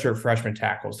two redshirt freshman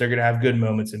tackles. They're going to have good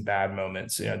moments and bad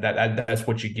moments. That's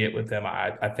what you get with them.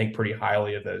 I think pretty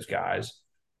highly of those guys.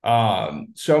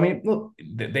 So I mean, look,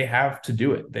 they have to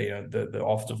do it. They, the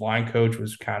offensive line coach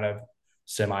was kind of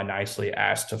semi nicely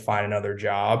asked to find another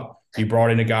job. You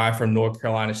brought in a guy from North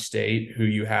Carolina State who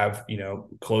you have,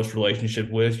 close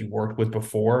relationship with, you worked with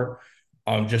before.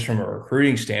 Just from a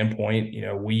recruiting standpoint,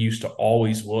 we used to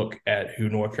always look at who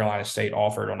North Carolina State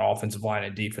offered on offensive line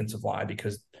and defensive line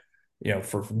because,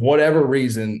 for whatever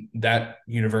reason, that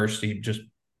university just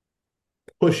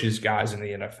pushes guys in the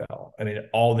NFL. I mean,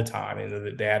 all the time.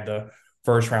 And they had the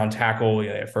first round tackle, they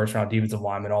had first round defensive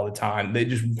lineman all the time. They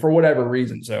just, for whatever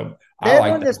reason. So They I had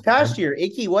like one that. this past year.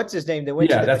 Icky, what's his name? That went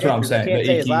to Yeah, the that's what I'm Panthers. I saying. can't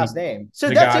say his Icky, last name. So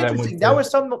the that's guy interesting. That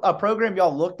was a program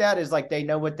y'all looked at is like they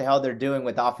know what the hell they're doing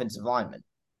with offensive linemen.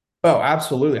 Oh,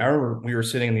 absolutely. I remember we were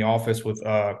sitting in the office with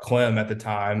Clem at the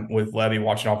time with Levy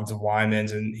watching offensive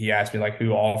linemen, and he asked me like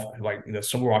who off like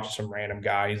we're watching some random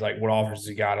guy. He's like, what offers has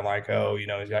he got? I'm like, oh,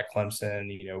 he's got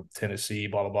Clemson, Tennessee,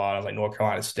 blah blah blah. I was like, North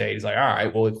Carolina State. He's like, all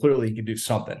right, well, clearly he can do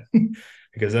something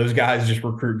because those guys just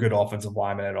recruit good offensive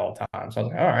linemen at all times. So I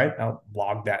was like, all right, I'll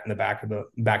log that in the back of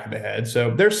the head. So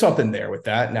there's something there with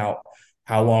that. Now,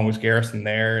 how long was Garrison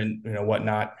there and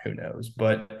whatnot? Who knows?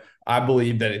 But I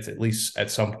believe that it's at least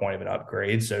at some point of an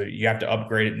upgrade. So you have to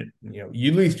upgrade it. You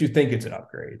at least you think it's an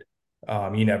upgrade.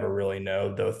 You never really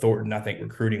know. Though Thornton, I think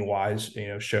recruiting wise,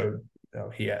 showed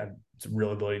he had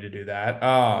real ability to do that.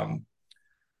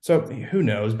 So who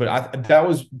knows? But that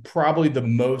was probably the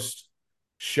most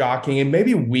shocking, and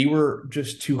maybe we were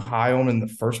just too high on in the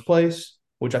first place,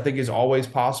 which I think is always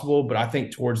possible. But I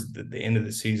think towards the end of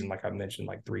the season, like I mentioned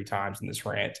like 3 times in this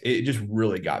rant, it just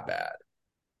really got bad.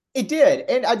 It did.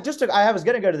 And I was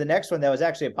going to go to the next one that was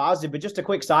actually a positive, but just a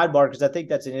quick sidebar, because I think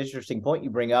that's an interesting point you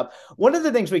bring up. One of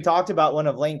the things we talked about, one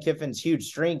of Lane Kiffin's huge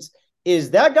strengths,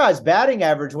 is that guy's batting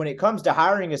average when it comes to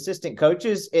hiring assistant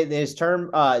coaches in his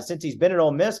term since he's been at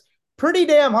Ole Miss, pretty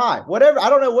damn high. Whatever. I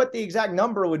don't know what the exact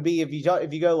number would be if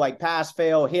you go like pass,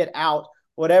 fail, hit, out,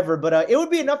 whatever, but it would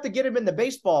be enough to get him in the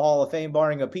Baseball Hall of Fame,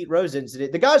 barring a Pete Rose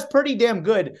incident. The guy's pretty damn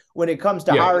good when it comes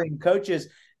to hiring coaches.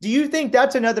 Do you think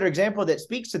that's another example that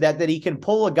speaks to that he can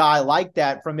pull a guy like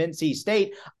that from NC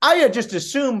State? I had just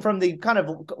assumed from the kind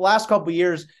of last couple of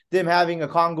years, them having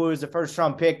Okongwu as a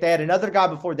first-round pick. They had another guy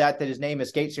before that his name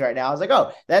escapes me right now. I was like,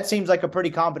 oh, that seems like a pretty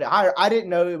competent hire. I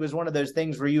didn't know it was one of those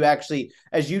things where you actually,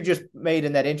 as you just made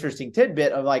in that interesting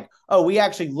tidbit of like, oh, we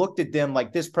actually looked at them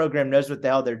like this program knows what the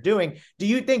hell they're doing. Do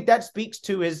you think that speaks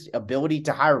to his ability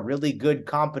to hire really good,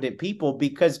 competent people?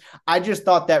 Because I just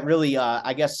thought that really,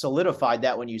 solidified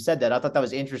that when you said that. I thought that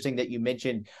was interesting that you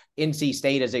mentioned NC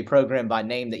State as a program by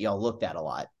name that y'all looked at a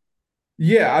lot.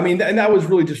 Yeah, I mean, and that was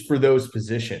really just for those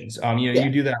positions.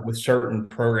 You do that with certain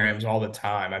programs all the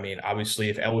time. I mean, obviously,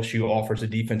 if LSU offers a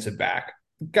defensive back,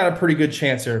 got a pretty good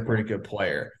chance they're a pretty good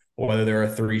player. Whether they're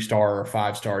a 3-star or a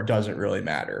 5-star doesn't really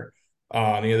matter.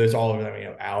 There's all of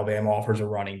them. Alabama offers a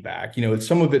running back.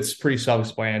 Some of it's pretty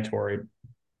self-explanatory,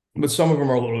 but some of them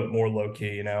are a little bit more low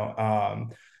key.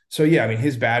 So yeah, I mean,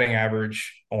 his batting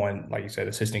average on, like you said,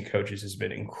 assistant coaches has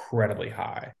been incredibly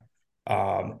high.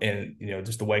 And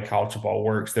just the way college football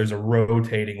works, there's a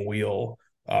rotating wheel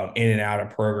in and out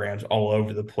of programs all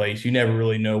over the place. You never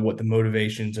really know what the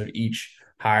motivations of each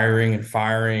hiring and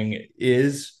firing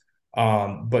is.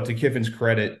 But to Kiffin's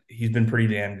credit, he's been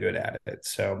pretty damn good at it.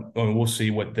 So we'll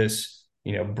see what this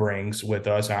brings with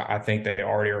us. I think they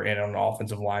already are in on an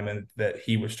offensive lineman that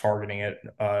he was targeting at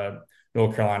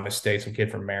North Carolina State, some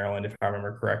kid from Maryland, if I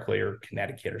remember correctly, or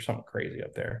Connecticut or something crazy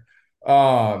up there.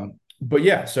 But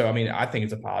yeah, so I mean, I think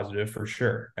it's a positive for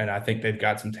sure, and I think they've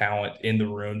got some talent in the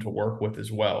room to work with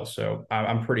as well. So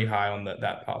I'm pretty high on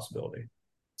that possibility.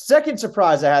 Second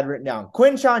surprise I had written down,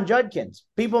 Quinshon Judkins.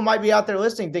 People might be out there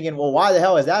listening thinking, well, why the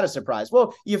hell is that a surprise?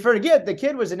 Well, you forget the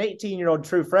kid was an 18-year-old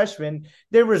true freshman.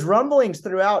 There was rumblings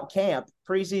throughout camp,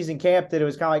 preseason camp, that it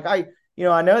was kind of like,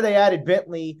 I know they added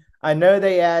Bentley. I know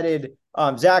they added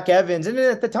Zach Evans. And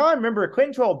then at the time, remember,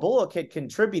 Quintrell Bullock had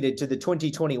contributed to the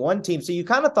 2021 team. So you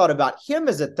kind of thought about him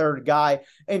as a third guy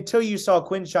until you saw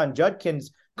Quinshon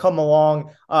Judkins come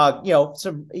along. By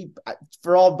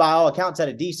all accounts, had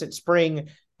a decent spring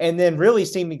and then really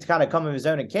seeming to kind of come of his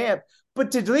own in camp.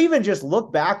 But to even just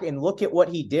look back and look at what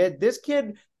he did, this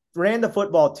kid ran the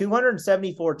football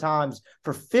 274 times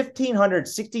for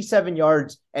 1,567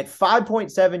 yards at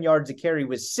 5.7 yards a carry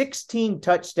with 16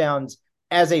 touchdowns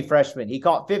as a freshman. He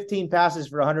caught 15 passes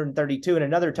for 132 and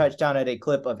another touchdown at a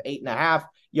clip of 8.5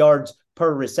 yards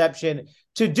per reception.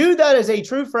 To do that as a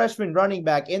true freshman running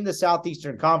back in the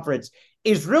Southeastern Conference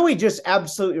is really just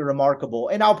absolutely remarkable.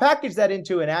 And I'll package that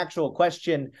into an actual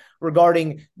question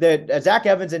regarding the Zach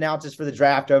Evans announces for the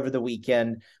draft over the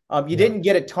weekend. You didn't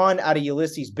get a ton out of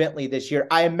Ulysses Bentley this year.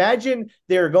 I imagine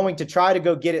they're going to try to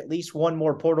go get at least one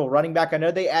more portal running back. I know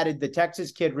they added the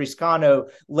Texas kid Riscano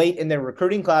late in their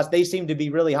recruiting class. They seem to be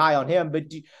really high on him.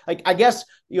 But I guess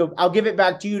I'll give it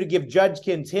back to you to give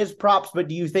Judkins his props. But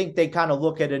do you think they kind of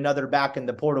look at another back in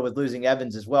the portal with losing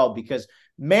Evans as well? Because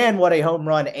man, what a home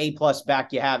run A+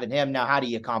 back you have in him. Now, how do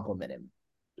you compliment him?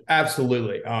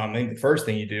 Absolutely. I think the first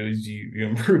thing you do is you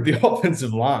improve the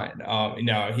offensive line.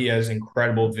 He has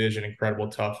incredible vision, incredible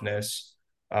toughness,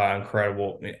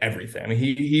 incredible everything. I mean,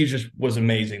 he just was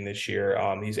amazing this year.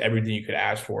 He's everything you could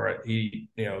ask for. It.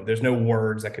 There's no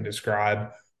words that could describe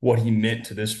what he meant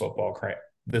to this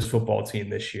football team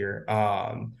this year.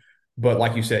 But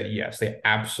like you said, yes, they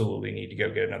absolutely need to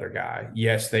go get another guy.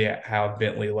 Yes, they have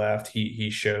Bentley left. He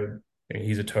showed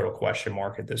he's a total question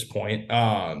mark at this point.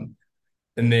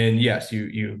 And then, yes,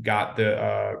 you got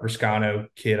the Riscano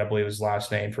kid, I believe his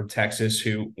last name, from Texas,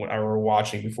 who, when I were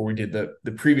watching before we did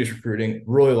the previous recruiting,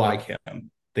 really like him.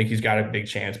 Think he's got a big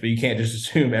chance. But you can't just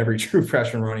assume every true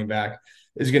freshman running back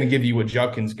is going to give you what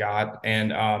Judkins got.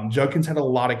 And Judkins had a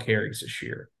lot of carries this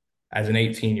year as an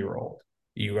 18-year-old.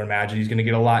 You would imagine he's going to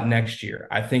get a lot next year.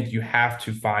 I think you have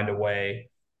to find a way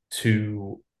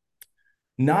to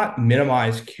not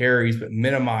minimize carries, but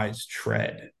minimize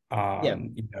tread. You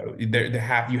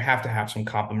have to have some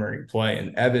complementary play.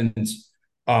 And Evans,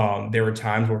 there were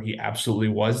times where he absolutely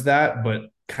was that, but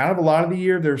kind of a lot of the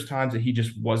year, there's times that he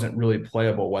just wasn't really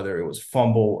playable, whether it was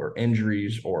fumble or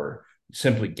injuries or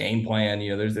simply game plan.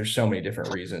 There's so many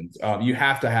different reasons. You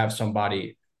have to have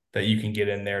somebody that you can get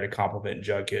in there to complement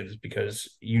Judkins because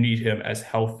you need him as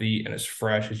healthy and as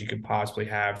fresh as you could possibly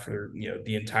have for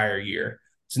the entire year.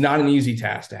 It's not an easy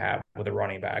task to have with a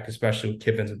running back, especially with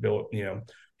Kiffin's ability.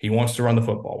 He wants to run the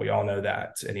football. We all know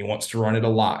that. And he wants to run it a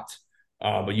lot.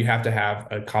 But you have to have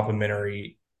a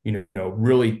complementary,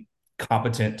 really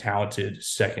competent, talented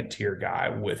second-tier guy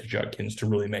with Judkins to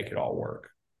really make it all work.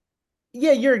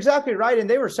 Yeah, you're exactly right. And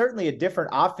they were certainly a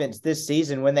different offense this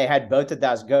season when they had both of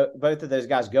those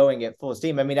guys going at full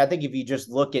steam. I mean, I think if you just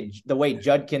look at the way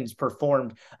Judkins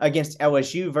performed against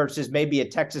LSU versus maybe a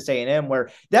Texas A&M, where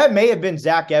that may have been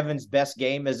Zach Evans' best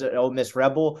game as an Ole Miss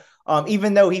Rebel,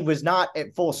 even though he was not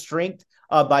at full strength.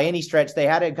 By any stretch. They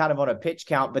had it kind of on a pitch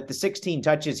count, but the 16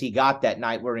 touches he got that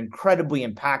night were incredibly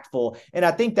impactful. And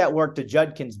I think that worked to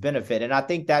Judkins' benefit. And I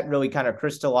think that really kind of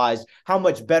crystallized how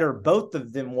much better both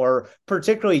of them were,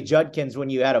 particularly Judkins when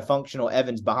you had a functional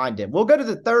Evans behind him. We'll go to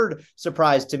the third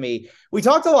surprise to me. We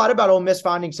talked a lot about Ole Miss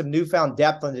finding some newfound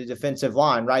depth on the defensive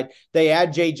line, right? They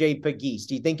add J.J. Pegues.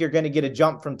 Do you think you're going to get a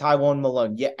jump from Tywone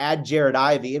Malone? You add Jared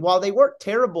Ivey. And while they weren't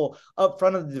terrible up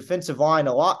front of the defensive line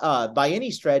a lot by any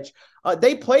stretch,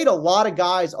 they played a lot of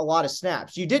guys, a lot of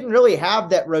snaps. You didn't really have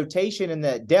that rotation and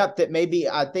that depth that maybe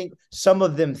I think some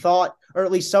of them thought, or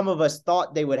at least some of us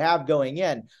thought they would have going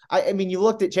in. I mean, you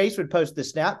looked at Chase would post the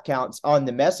snap counts on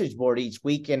the message board each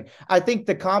week, and I think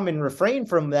the common refrain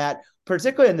from that,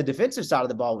 particularly in the defensive side of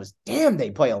the ball, was, damn,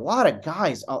 they play a lot of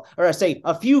guys, or I say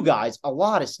a few guys, a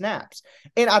lot of snaps.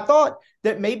 And I thought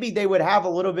that maybe they would have a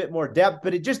little bit more depth,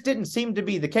 but it just didn't seem to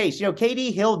be the case.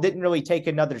 KD Hill didn't really take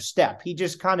another step. He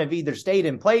just kind of either stayed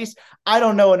in place. I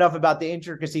don't know enough about the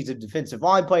intricacies of defensive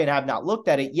line play and have not looked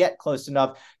at it yet close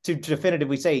enough to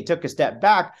definitively say he took a step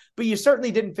back, but you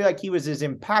certainly didn't feel like he was as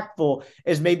impactful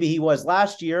as maybe he was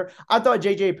last year. I thought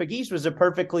J.J. Pegues was a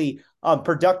perfectly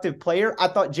productive player. I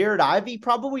thought Jared Ivey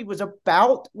probably was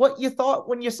about what you thought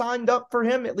when you signed up for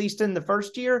him, at least in the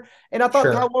first year. And I thought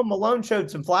Tywone Malone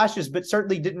showed some flashes, but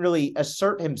certainly didn't really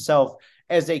assert himself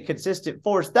as a consistent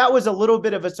force. That was a little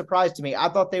bit of a surprise to me. I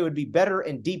thought they would be better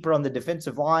and deeper on the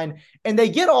defensive line, and they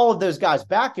get all of those guys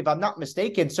back, if I'm not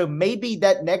mistaken. So maybe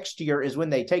that next year is when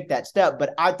they take that step,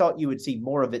 but I thought you would see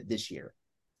more of it this year.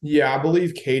 Yeah, I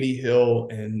believe Katie Hill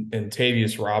and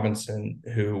Tavius Robinson,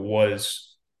 who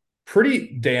was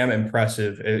pretty damn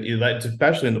impressive,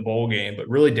 especially in the bowl game, but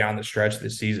really down the stretch of the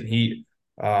season. He,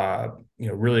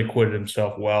 really acquitted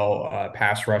himself well,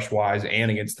 pass rush wise and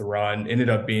against the run. Ended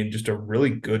up being just a really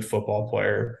good football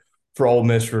player for Ole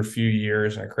Miss for a few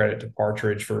years. And I credit to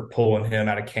Partridge for pulling him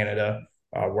out of Canada,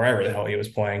 wherever the hell he was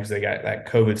playing, because they got that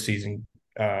COVID season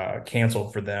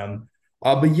canceled for them.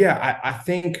 But yeah, I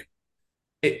think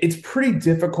it's pretty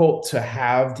difficult to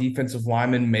have defensive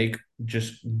linemen make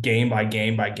just game by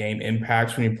game by game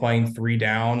impacts when you're playing three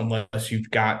down, unless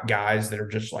you've got guys that are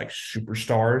just like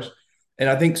superstars. And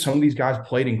I think some of these guys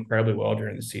played incredibly well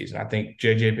during the season. I think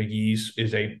JJ McGee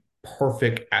is a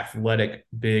perfect athletic,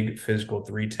 big physical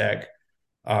three tech.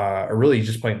 Or really he's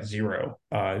just playing zero,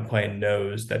 playing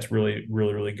nose. That's really,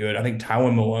 really, really good. I think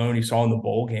Tywin Malone, you saw in the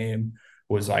bowl game,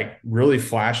 was like really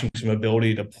flashing some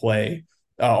ability to play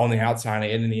on the outside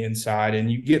and in the inside.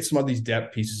 And you get some of these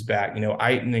depth pieces back.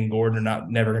 Aiton and Gordon are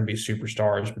never going to be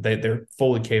superstars, but they're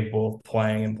fully capable of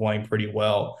playing and playing pretty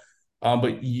well.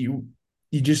 But you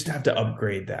just have to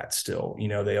upgrade that still.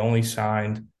 They only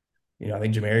signed, I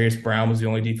think Jamarius Brown was the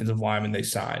only defensive lineman they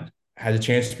signed. Has a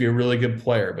chance to be a really good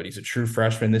player, but he's a true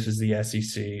freshman. This is the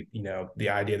SEC. The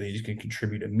idea that he's going to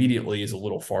contribute immediately is a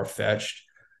little far-fetched.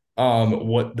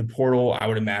 What the portal, I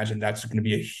would imagine that's going to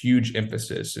be a huge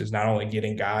emphasis, is not only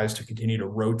getting guys to continue to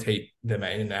rotate them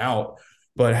in and out,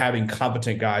 but having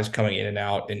competent guys coming in and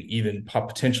out, and even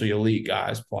potentially elite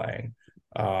guys playing.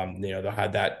 They'll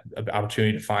have that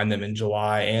opportunity to find them in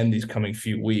July and these coming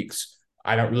few weeks.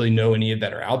 I don't really know any of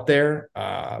that are out there,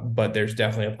 but there's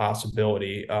definitely a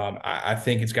possibility. I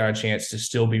think it's got a chance to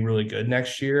still be really good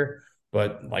next year,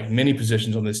 but like many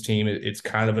positions on this team, it's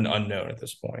kind of an unknown at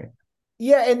this point.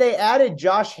 Yeah, and they added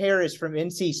Josh Harris from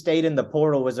NC State in the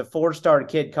portal, was a 4-star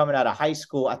kid coming out of high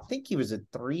school. I think he was a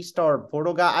 3-star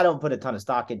portal guy. I don't put a ton of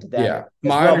stock into that. Yeah,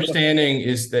 my understanding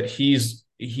is that he's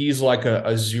like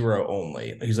a zero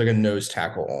only. He's like a nose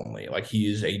tackle only. Like he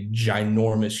is a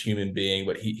ginormous human being,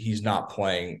 but he's not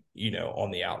playing,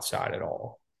 on the outside at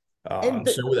all. You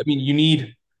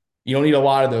don't need a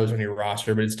lot of those on your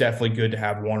roster, but it's definitely good to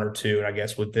have one or two. And I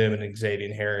guess with them and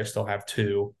Xavier Harris, they'll have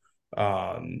two.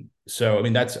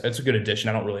 That's a good addition.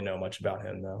 I don't really know much about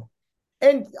him though.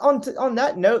 And on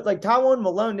that note, like Tywin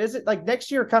Malone, is it like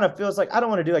next year kind of feels like, I don't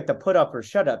want to do like the put up or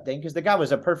shut up thing, because the guy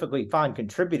was a perfectly fine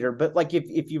contributor. But like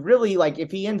if you really like,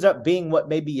 if he ends up being what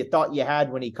maybe you thought you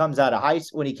had when he came out of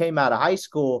high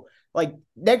school, like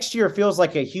next year feels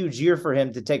like a huge year for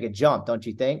him to take a jump, don't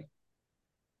you think?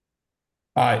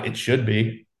 It should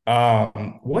be.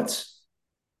 What's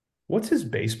his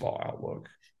baseball outlook?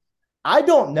 I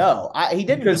don't know. He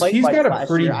didn't, because play he's got a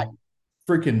pretty year.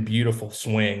 freaking beautiful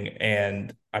swing,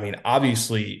 and I mean,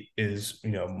 obviously is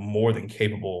more than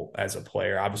capable as a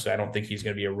player. Obviously, I don't think he's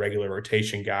going to be a regular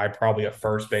rotation guy. Probably a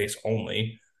first base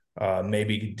only,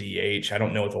 maybe DH. I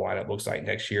don't know what the lineup looks like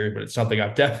next year, but it's something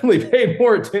I've definitely paid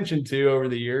more attention to over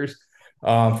the years,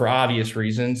 for obvious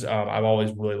reasons. I've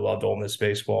always really loved Ole Miss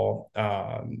baseball,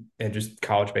 and just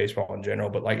college baseball in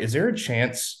general. But like, is there a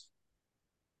chance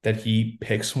that he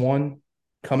picks one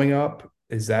coming up?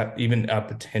 Is that even a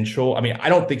potential? I mean, I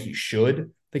don't think he should.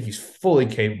 I think he's fully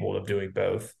capable of doing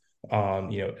both.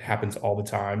 It happens all the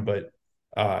time, but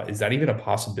is that even a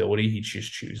possibility? He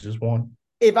just chooses one.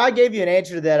 If I gave you an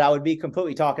answer to that, I would be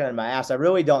completely talking out of my ass. I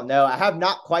really don't know. I have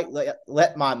not quite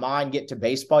let my mind get to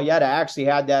baseball yet. I actually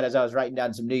had that as I was writing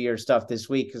down some New Year's stuff this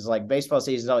week, because like baseball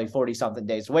season is only 40-something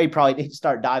days away. Probably need to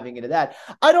start diving into that.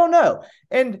 I don't know.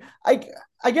 And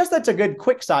I guess that's a good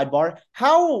quick sidebar.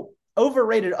 How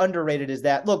overrated, underrated is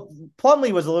that? Look,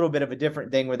 Plumlee was a little bit of a different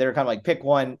thing where they're kind of like pick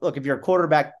one. Look, if you're a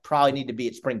quarterback, probably need to be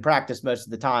at spring practice most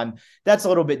of the time. That's a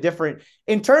little bit different.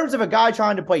 In terms of a guy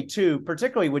trying to play two,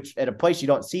 particularly which at a place you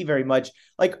don't see very much,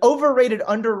 like overrated,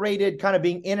 underrated, kind of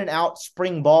being in and out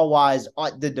spring ball wise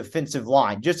on the defensive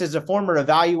line. Just as a former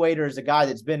evaluator, as a guy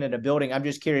that's been in a building, I'm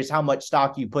just curious how much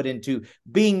stock you put into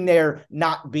being there,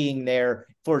 not being there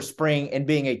for spring, and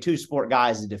being a two-sport guy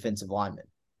as a defensive lineman.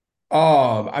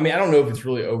 I mean, I don't know if it's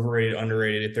really overrated,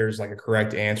 underrated, if there's like a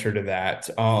correct answer to that.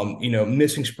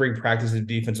 Missing spring practice as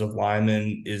defensive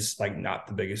lineman is like not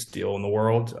the biggest deal in the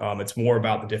world. It's more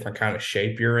about the different kind of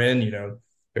shape you're in.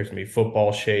 There's gonna be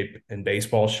football shape and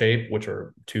baseball shape, which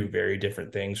are two very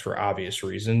different things for obvious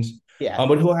reasons. Yeah.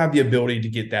 But he'll have the ability to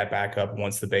get that back up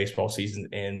once the baseball season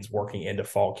ends, working into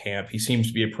fall camp. He seems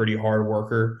to be a pretty hard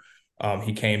worker.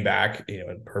 He came back,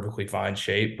 in perfectly fine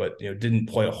shape, but didn't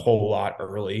play a whole lot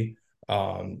early.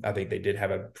 I think they did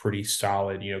have a pretty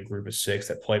solid, group of six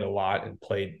that played a lot and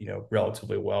played,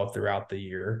 relatively well throughout the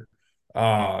year.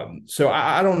 So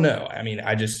I don't know. I mean,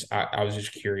 I was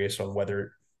just curious on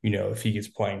whether if he gets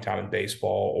playing time in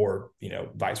baseball or,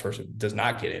 vice versa, does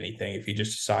not get anything, if he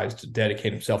just decides to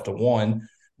dedicate himself to one,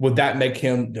 would that make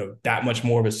him that much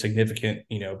more of a significant,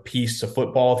 piece of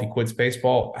football if he quits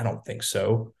baseball? I don't think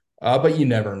so. But you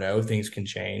never know. Things can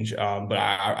change. But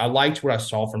I liked what I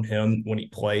saw from him when he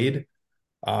played.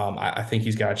 I think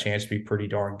he's got a chance to be pretty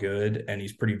darn good, and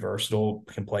he's pretty versatile,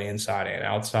 can play inside and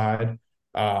outside.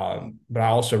 But I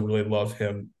also really love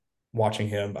watching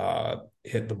him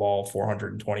hit the ball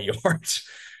 420 yards,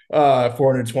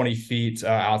 420 feet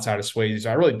outside of Swayze.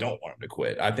 I really don't want him to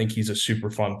quit. I think he's a super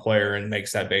fun player and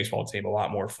makes that baseball team a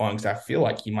lot more fun, because I feel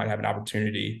like he might have an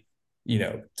opportunity,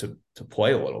 to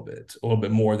play a little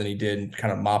bit more than he did and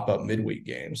kind of mop up midweek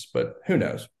games. But who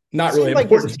knows? Not really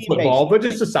important to football, but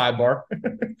just a sidebar.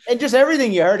 And just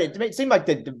everything you heard, it seemed like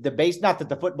the base, not that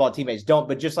the football teammates don't,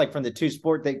 but just like from the two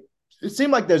sport, it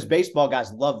seemed like those baseball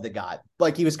guys loved the guy.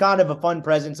 Like he was kind of a fun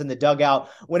presence in the dugout.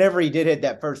 Whenever he did hit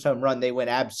that first home run, they went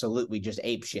absolutely just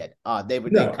ape shit. They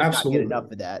could not get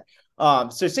enough of that.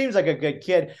 So it seems like a good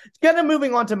kid. Kind of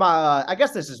moving on to my, I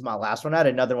guess this is my last one. I had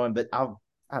another one, but I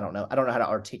don't know. I don't know how to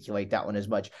articulate that one as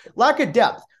much. Lack of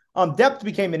depth. Depth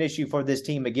became an issue for this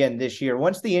team again this year.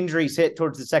 Once the injuries hit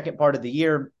towards the second part of the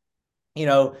year,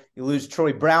 you lose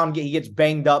Troy Brown. He gets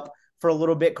banged up for a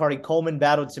little bit. Cardi Coleman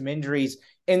battled some injuries,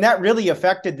 and that really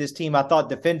affected this team, I thought,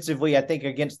 defensively, I think,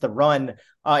 against the run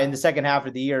in the second half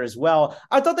of the year as well.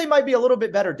 I thought they might be a little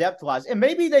bit better depth-wise, and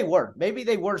maybe they were. Maybe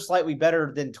they were slightly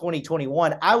better than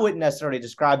 2021. I wouldn't necessarily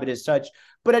describe it as such,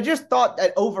 but I just thought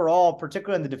that overall,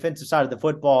 particularly on the defensive side of the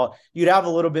football, you'd have a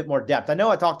little bit more depth. I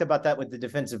know I talked about that with the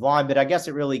defensive line, but I guess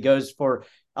it really goes for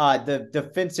the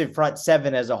defensive front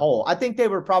seven as a whole. I think they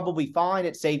were probably fine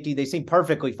at safety. They seemed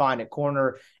perfectly fine at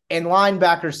corner. And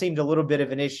linebacker seemed a little bit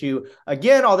of an issue.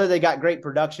 Again, although they got great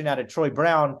production out of Troy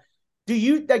Brown, do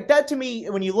you like that? To me,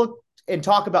 when you look and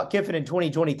talk about Kiffin in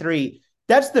 2023,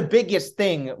 that's the biggest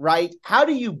thing, right? How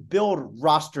do you build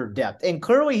roster depth? And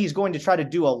clearly he's going to try to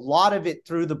do a lot of it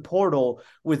through the portal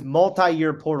with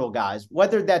multi-year portal guys.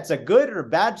 Whether that's a good or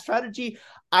bad strategy,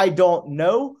 I don't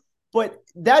know. But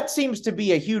that seems to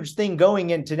be a huge thing going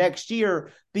into next year,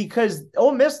 because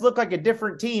Ole Miss looked like a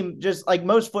different team, just like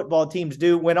most football teams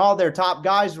do, when all their top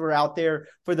guys were out there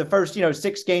for the first,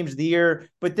 6 games of the year.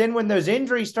 But then when those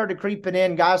injuries started creeping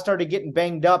in, guys started getting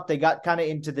banged up, they got kind of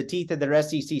into the teeth of their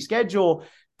SEC schedule.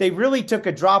 They really took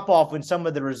a drop off when some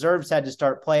of the reserves had to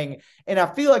start playing. And I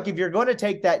feel like if you're going to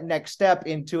take that next step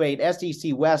into an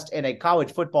SEC West and a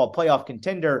college football playoff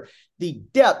contender, the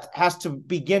depth has to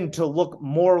begin to look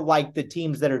more like the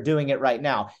teams that are doing it right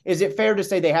now. Is it fair to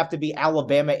say they have to be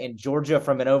Alabama and Georgia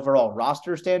from an overall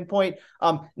roster standpoint?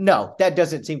 No, that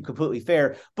doesn't seem completely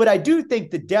fair. But I do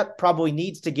think the depth probably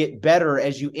needs to get better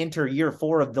as you enter year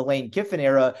 4 of the Lane Kiffin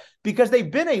era, because they've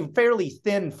been a fairly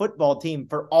thin football team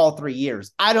for all 3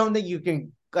 years. I don't think you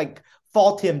can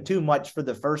fault him too much for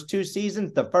the first 2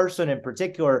 seasons, the first one in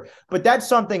particular, but that's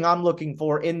something I'm looking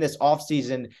for in this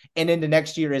offseason and into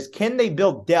next year is, can they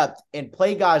build depth and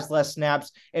play guys less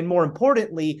snaps? And more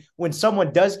importantly, when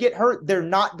someone does get hurt, there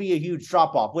not be a huge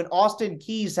drop off. When Austin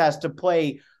Keys has to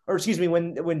play, or excuse me,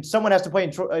 when someone has to play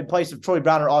in place of Troy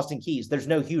Brown or Austin Keys, there's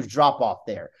no huge drop off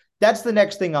there. That's the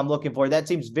next thing I'm looking for. That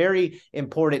seems very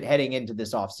important heading into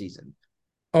this offseason.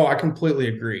 Oh, I completely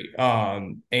agree.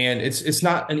 And it's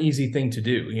not an easy thing to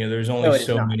do. There's only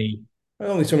so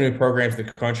many programs in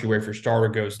the country where if your starter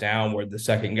goes down, where the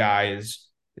second guy is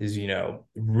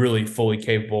really fully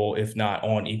capable, if not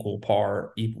on equal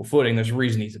footing, there's a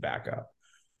reason he's a backup.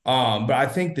 But I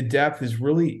think the depth is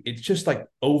really, it's just like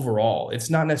overall, it's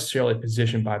not necessarily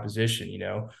position by position.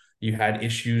 You had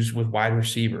issues with wide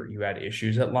receiver, you had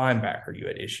issues at linebacker, you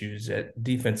had issues at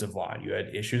defensive line, you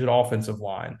had issues at offensive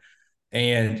line.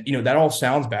 And, that all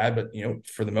sounds bad, but,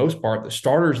 for the most part, the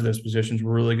starters of those positions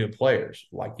were really good players.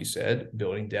 Like you said,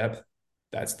 building depth,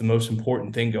 that's the most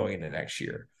important thing going into next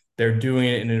year. They're doing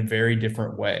it in a very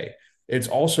different way. It's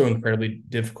also incredibly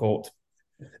difficult.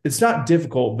 It's not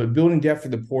difficult, but building depth for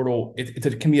the portal,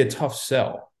 it can be a tough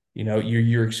sell.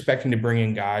 You're expecting to bring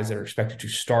in guys that are expected to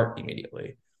start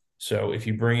immediately. So if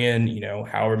you bring in,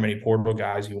 however many portal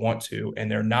guys you want to, and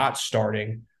they're not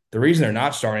starting, the reason they're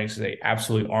not starting is they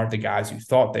absolutely aren't the guys you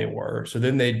thought they were. So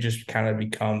then they just kind of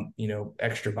become,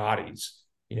 extra bodies.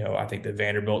 I think the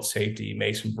Vanderbilt safety,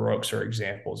 Mason Brooks, are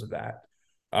examples of that.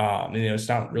 It's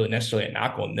not really necessarily a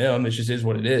knock on them. It just is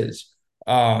what it is.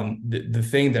 The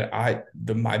thing that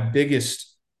my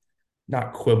biggest,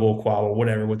 not quibble,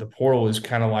 whatever, with the portal is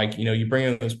kind of like, you bring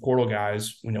in those portal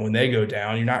guys, when they go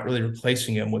down, you're not really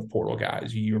replacing them with portal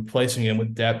guys. You're replacing them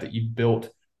with depth that you've built,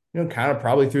 kind of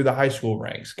probably through the high school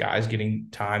ranks, guys getting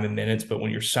time and minutes. But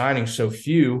when you're signing so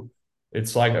few,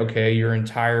 It's like, okay, your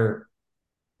entire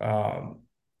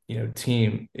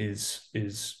team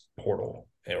is portal,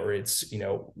 or it's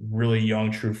really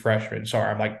young true freshmen.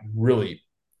 Sorry, I'm like, really,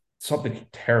 something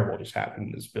terrible just happened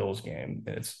in this Bills game,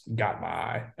 and it's got my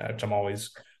eye, which I'm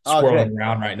always squirreling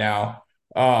around right now.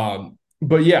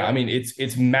 But yeah, I mean,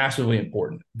 it's massively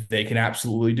important. They can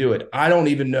absolutely do it. I don't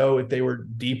even know if they were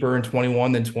deeper in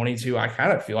 21 than 22. I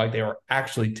kind of feel like they were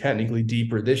actually technically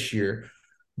deeper this year,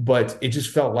 but it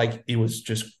just felt like it was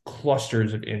just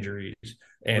clusters of injuries,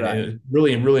 and Right. it was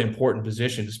really in really important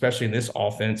positions, especially in this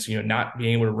offense, not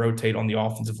being able to rotate on the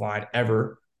offensive line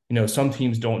ever. Some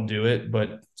teams don't do it,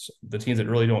 but the teams that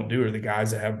really don't do it are the guys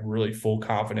that have really full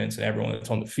confidence in everyone that's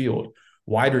on the field.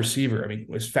 Wide receiver, I mean,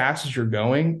 as fast as you're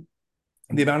going,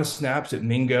 the amount of snaps that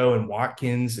Mingo and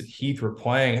Watkins and Heath were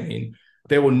playing, I mean,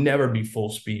 they will never be full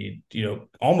speed,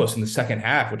 almost in the second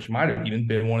half, which might have even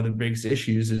been one of the biggest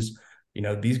issues is,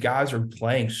 these guys are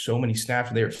playing so many snaps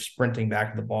and they are sprinting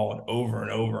back to the ball and over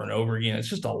and over and over again. It's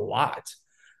just a lot.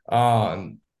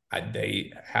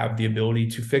 They have the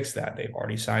ability to fix that. They've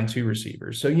already signed 2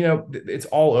 receivers. So, it's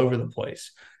all over the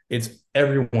place. It's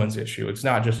everyone's issue. It's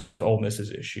not just Ole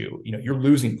Miss's issue. You're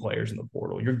losing players in the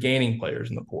portal. You're gaining players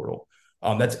in the portal.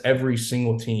 That's every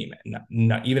single team,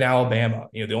 not even Alabama.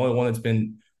 The only one that's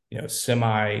been,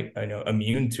 semi,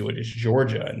 immune to it is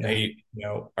Georgia, and they,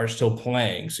 are still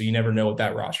playing. So you never know what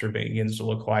that roster begins to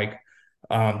look like.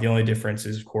 The only difference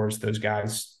is, of course, those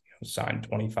guys signed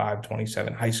 25,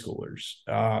 27 high schoolers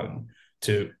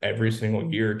to every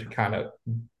single year to kind of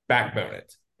backbone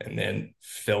it and then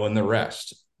fill in the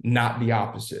rest, not the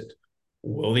opposite.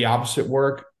 Will the opposite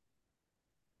work?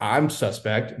 I'm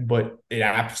suspect, but it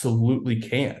absolutely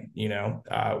can.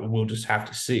 We'll just have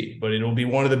to see. But it'll be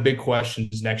one of the big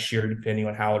questions next year, depending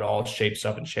on how it all shapes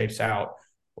up and shapes out.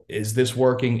 Is this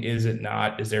working? Is it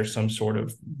not? Is there some sort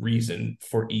of reason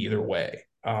for either way?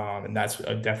 And that's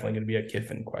definitely going to be a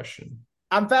Kiffin question.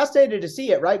 I'm fascinated to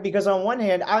see it, right? Because on one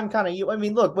hand, I'm kind of you. I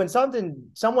mean, look, when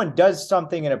someone does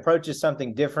something and approaches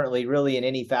something differently, really in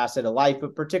any facet of life,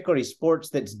 but particularly sports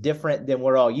that's different than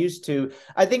we're all used to,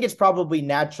 I think it's probably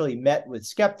naturally met with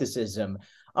skepticism.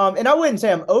 And I wouldn't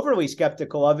say I'm overly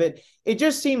skeptical of it. It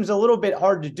just seems a little bit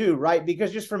hard to do, right?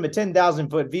 Because just from a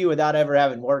 10,000-foot view, without ever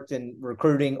having worked in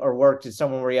recruiting or worked as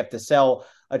someone where you have to sell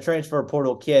a transfer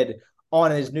portal kid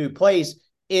on his new place,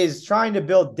 is trying to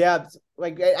build depth.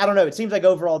 Like, I don't know. It seems like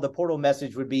overall the portal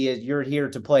message would be is you're here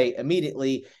to play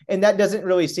immediately. And that doesn't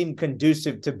really seem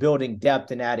conducive to building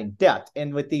depth and adding depth.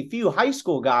 And with the few high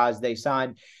school guys they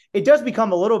signed, it does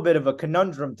become a little bit of a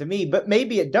conundrum to me, but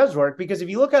maybe it does work because if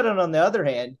you look at it on the other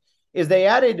hand, is they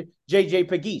added JJ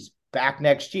Pegues back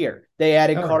next year. They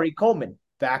added Kari Coleman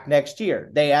back next year.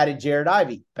 They added Jared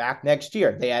Ivey back next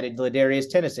year. They added Ladarius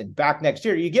Tennyson back next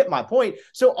year. You get my point.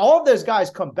 So all of those guys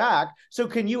come back. So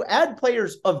can you add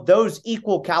players of those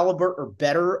equal caliber or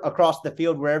better across the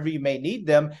field wherever you may need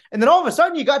them? And then all of a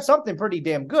sudden you got something pretty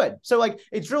damn good. So like,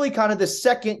 it's really kind of the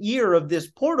second year of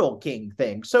this portal king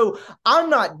thing. So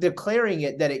I'm not declaring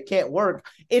it that it can't work.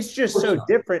 It's just so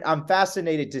different. I'm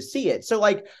fascinated to see it. So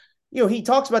like, he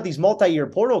talks about these multi-year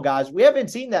portal guys. We haven't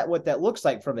seen what that looks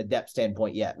like from a depth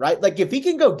standpoint yet, right? Like if he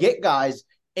can go get guys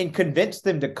and convince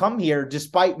them to come here,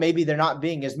 despite maybe there not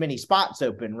being as many spots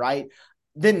open, right?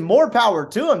 Then more power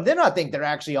to them. Then I think they're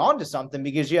actually onto something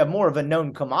because you have more of a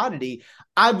known commodity.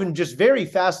 I've been just very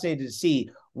fascinated to see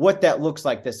what that looks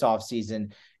like this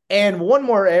offseason. And one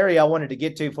more area I wanted to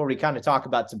get to before we kind of talk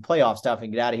about some playoff stuff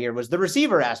and get out of here was the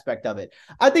receiver aspect of it.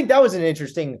 I think that was an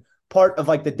interesting part of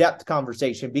like the depth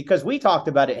conversation because we talked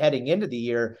about it heading into the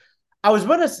year. I was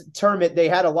going to term it, they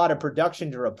had a lot of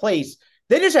production to replace.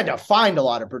 They just had to find a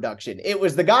lot of production. It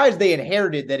was the guys they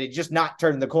inherited that had just not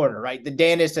turned the corner, right? The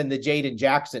Dennis and the Jaden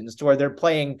Jacksons to where they're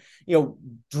playing,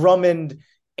 Drummond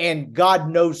and God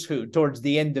knows who towards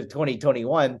the end of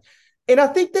 2021. And I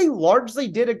think they largely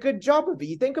did a good job of it.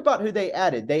 You think about who they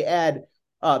added. They add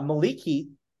Malik Heath.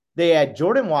 They had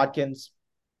Jordan Watkins.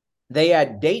 They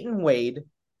had Dayton Wade.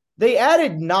 They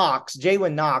added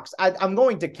Jalen Knox. I'm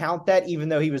going to count that even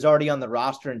though he was already on the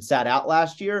roster and sat out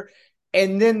last year.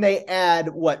 And then they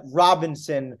add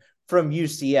Robinson from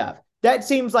UCF. That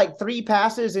seems like 3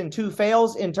 passes and 2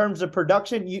 fails in terms of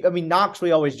production. Knox,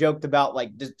 we always joked about,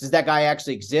 like, does that guy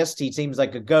actually exist? He seems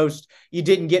like a ghost. You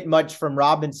didn't get much from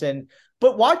Robinson.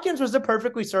 But Watkins was a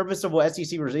perfectly serviceable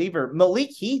SEC receiver.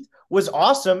 Malik Heath was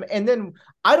awesome. And then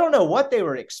I don't know what they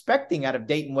were expecting out of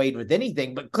Dayton Wade with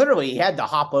anything, but clearly he had to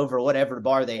hop over whatever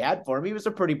bar they had for him. He was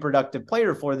a pretty productive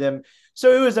player for them.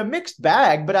 So it was a mixed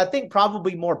bag, but I think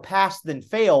probably more pass than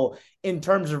fail in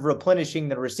terms of replenishing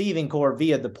the receiving core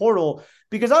via the portal.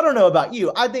 Because I don't know about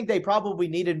you, I think they probably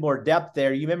needed more depth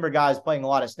there. You remember guys playing a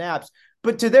lot of snaps.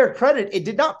 But to their credit, it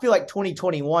did not feel like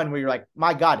 2021 where you're like,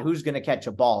 my God, who's going to catch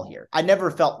a ball here? I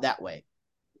never felt that way.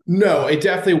 No, it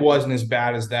definitely wasn't as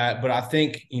bad as that. But I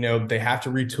think, they have to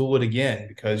retool it again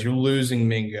because you're losing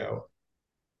Mingo.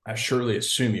 I surely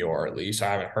assume you are, at least.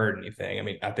 I haven't heard anything. I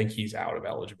mean, I think he's out of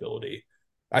eligibility.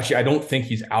 Actually, I don't think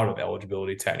he's out of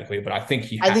eligibility technically, but I think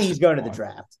he's going to the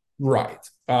draft. Right.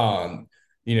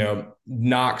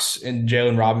 Knox and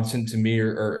Jalen Robinson to me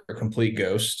are a complete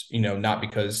ghost, not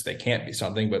because they can't be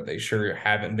something, but they sure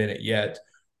haven't been it yet.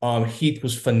 Heath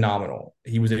was phenomenal.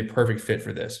 He was a perfect fit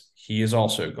for this. He is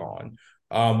also gone.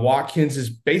 Watkins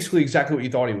is basically exactly what you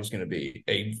thought he was going to be,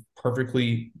 a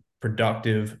perfectly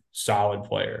productive, solid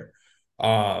player.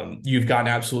 You've gotten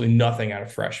absolutely nothing out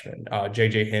of freshmen.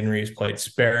 JJ Henry has played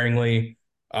sparingly.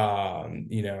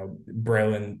 Braylon,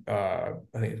 I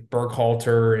think it's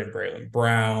Burkhalter and Braylon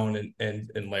Brown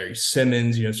and Larry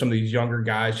Simmons, some of these younger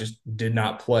guys just did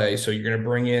not play. So you're going to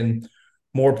bring in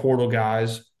more portal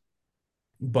guys.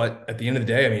 But at the end of the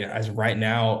day, I mean, as of right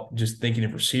now, just thinking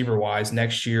of receiver wise,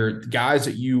 next year, guys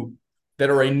that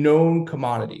are a known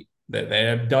commodity, that they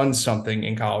have done something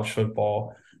in college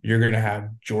football, you're going to have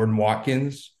Jordan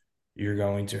Watkins. You're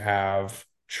going to have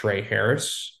Trey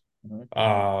Harris.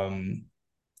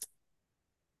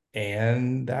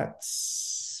 And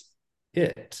that's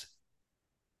it.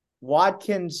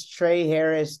 Watkins, Trey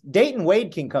Harris, Dayton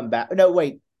Wade can come back. No,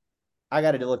 wait. I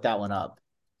got to look that one up.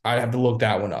 I'd have to look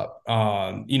that one up.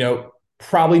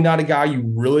 Probably not a guy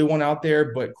you really want out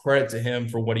there, but credit to him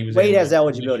for what he was. Wade has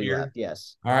eligibility left,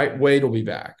 yes. All right, Wade will be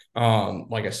back.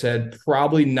 Like I said,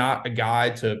 probably not a guy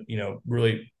to,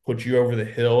 really put you over the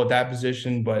hill at that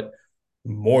position, but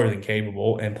more than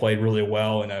capable and played really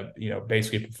well in a,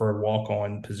 basically preferred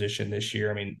walk-on position this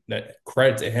year. I mean, that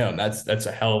credit to him. That's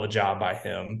a hell of a job by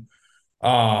him.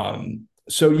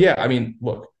 So yeah, I mean,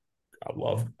 look, I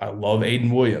love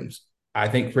Aiden Williams. I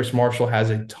think Chris Marshall has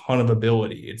a ton of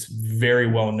ability. It's very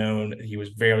well known. He was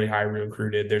very high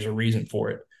recruited. There's a reason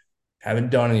for it. Haven't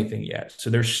done anything yet. So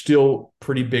there's still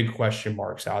pretty big question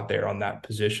marks out there on that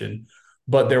position,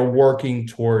 but they're working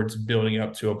towards building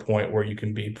up to a point where you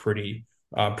can be pretty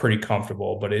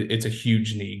comfortable, but it's a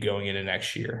huge need going into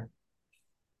next year.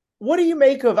 What do you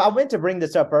make of, I went to bring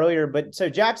this up earlier, but so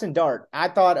Jackson Dart, I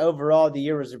thought overall the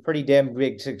year was a pretty damn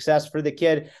big success for the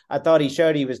kid. I thought he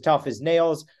showed he was tough as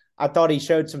nails. I thought he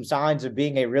showed some signs of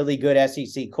being a really good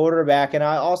SEC quarterback. And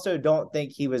I also don't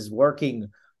think he was working,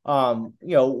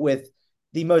 with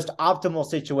the most optimal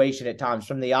situation at times,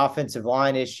 from the offensive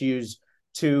line issues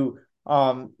to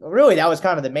really that was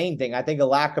kind of the main thing. I think a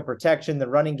lack of protection. The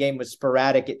running game was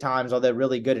sporadic at times, although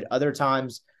really good at other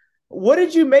times. What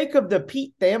did you make of the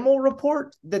Pete Thamel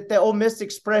report that the Ole Miss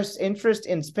expressed interest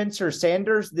in Spencer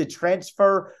Sanders, the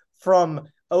transfer from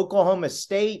Oklahoma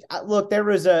State? Look, there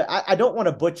was I don't want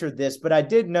to butcher this, but I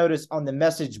did notice on the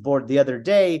message board the other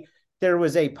day, there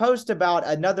was a post about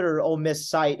another Ole Miss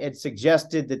site had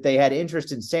suggested that they had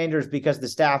interest in Sanders because the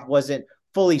staff wasn't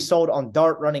fully sold on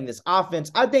Dart running this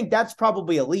offense. I think that's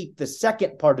probably a leap, the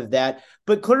second part of that,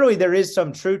 but clearly there is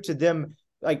some truth to them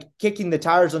like kicking the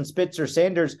tires on Spencer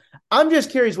Sanders. I'm just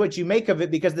curious what you make of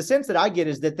it, because the sense that I get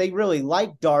is that they really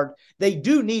like Dart. They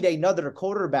do need another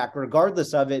quarterback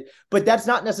regardless of it, but that's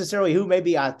not necessarily who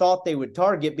maybe I thought they would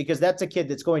target, because that's a kid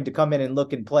that's going to come in and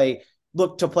look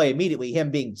to play immediately,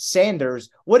 him being Sanders.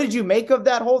 What did you make of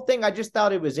that whole thing? I just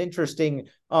thought it was interesting,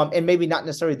 and maybe not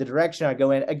necessarily the direction I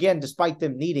go in, again, despite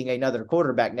them needing another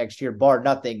quarterback next year, bar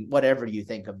nothing, whatever you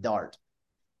think of Dart.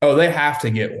 Oh, they have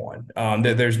to get one.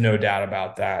 There's no doubt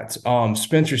about that.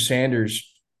 Spencer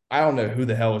Sanders, I don't know who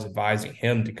the hell is advising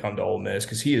him to come to Ole Miss,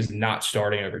 because he is not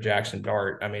starting over Jackson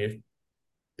Dart. I mean,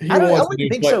 I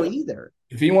wouldn't think so either.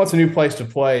 If he wants a new place to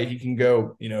play, he can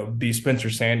go, be Spencer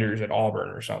Sanders at Auburn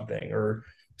or something, or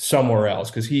somewhere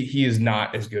else, because he is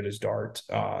not as good as Dart.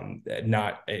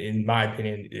 Not, in my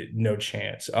opinion, no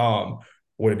chance.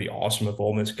 Would it be awesome if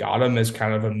Ole Miss got him as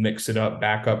kind of a mix-it-up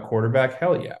backup quarterback?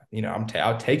 Hell yeah.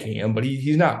 I'm taking him, but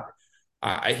he's not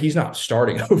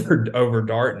starting over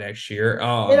Dart next year.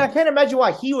 And I can't imagine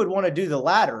why he would want to do the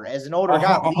latter as an older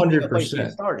guy.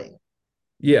 100%. Starting.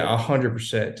 Yeah,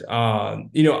 100%.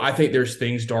 I think there's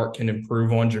things Dart can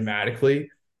improve on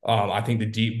dramatically. I think the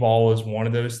deep ball is one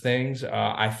of those things.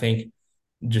 I think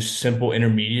just simple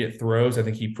intermediate throws. I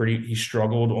think he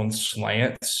struggled on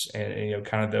slants and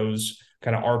kind of those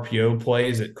kind of RPO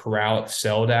plays that Corral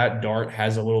excelled at. Dart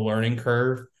has a little learning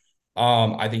curve.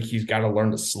 I think he's got to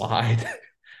learn to slide.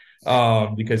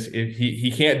 Because if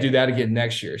he can't do that again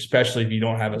next year, especially if you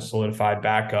don't have a solidified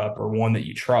backup or one that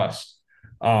you trust.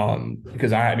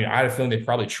 Because I had a feeling they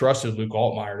probably trusted Luke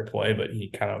Altmaier to play, but he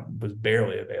kind of was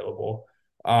barely available.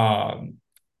 Got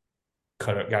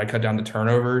to cut down the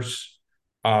turnovers.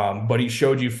 But he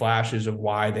showed you flashes of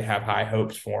why they have high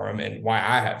hopes for him and why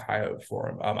I have high hopes for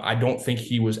him. I don't think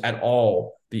he was at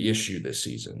all the issue this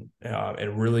season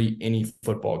in really any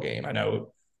football game. I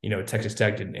know, Texas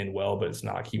Tech didn't end well, but it's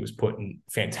not like he was put in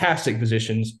fantastic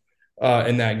positions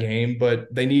in that game, but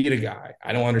they need a guy.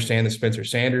 I don't understand the Spencer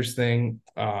Sanders thing.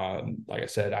 Like I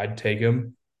said, I'd take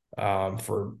him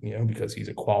because he's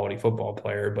a quality football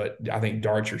player, but I think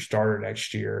Dart's your starter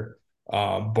next year.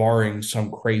 Barring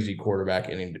some crazy quarterback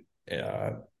in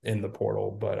the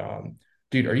portal. But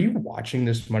dude, are you watching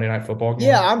this Monday Night Football game?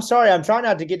 Yeah, I'm sorry. I'm trying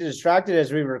not to get distracted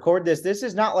as we record this. This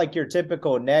is not like your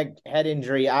typical neck head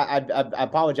injury. I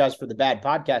apologize for the bad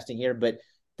podcasting here, but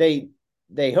they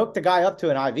hooked the guy up to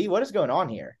an IV. What is going on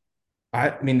here?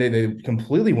 They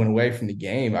completely went away from the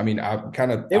game.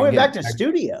 They went back to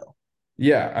studio.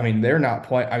 Yeah, they're not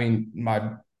playing.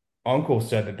 My uncle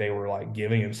said that they were like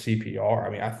giving him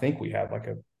CPR. I think we have like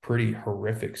a pretty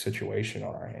horrific situation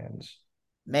on our hands.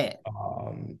 Man.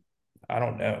 I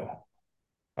don't know.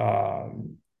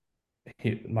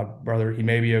 My brother, he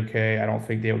may be okay. I don't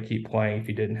think they would keep playing if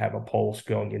he didn't have a pulse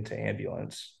going into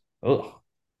ambulance. Ugh.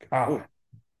 God. Ooh.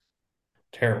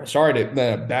 Terrible. Sorry to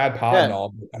bad pod and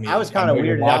all. I was kind of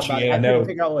weirded out about it. I couldn't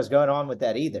figure out what was going on with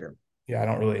that either. Yeah, I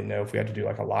don't really know if we had to do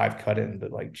like a live cut-in,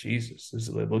 but like, Jesus,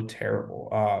 it looked terrible.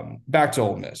 Back to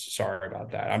Ole Miss. Sorry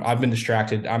about that. I've been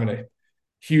distracted. I'm in a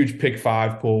huge pick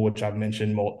 5 pool, which I've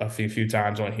mentioned a few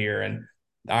times on here, and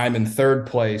I'm in third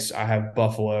place. I have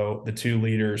Buffalo, the 2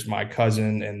 leaders, my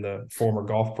cousin and the former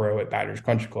golf pro at Baton Rouge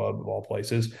Country Club, of all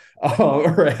places,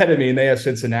 are ahead of me, and they have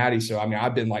Cincinnati. So,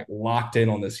 I've been like locked in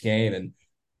on this game, and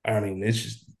it's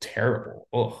just terrible.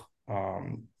 Ugh.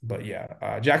 But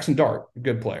yeah, Jackson Dart,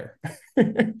 good player.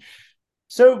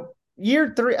 So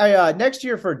year 3, next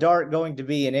year for Dart going to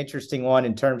be an interesting one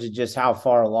in terms of just how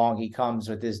far along he comes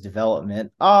with his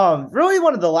development. Really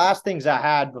one of the last things I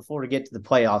had before we get to the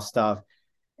playoff stuff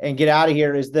and get out of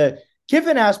here is the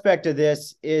Kiffin aspect of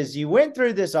this is you went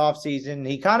through this offseason.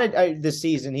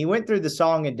 He went through the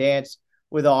song and dance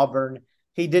with Auburn.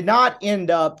 He did not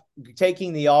end up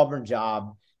taking the Auburn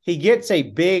job. He gets a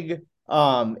big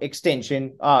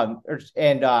extension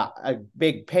and a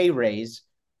big pay raise,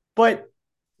 but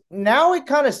now it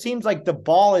kind of seems like the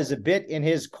ball is a bit in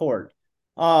his court.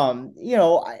 I'm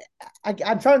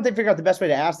trying to figure out the best way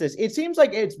to ask this. It seems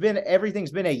like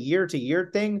everything's been a year-to-year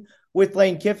thing with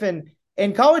Lane Kiffin.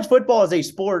 And college football is a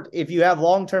sport. If you have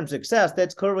long-term success,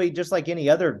 that's clearly just like any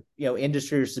other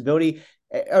industry or stability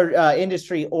or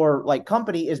industry or like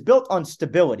company is built on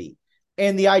stability.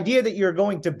 And the idea that you're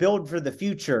going to build for the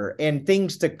future and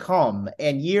things to come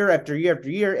and year after year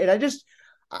after year. And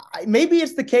maybe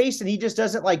it's the case and he just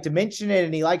doesn't like to mention it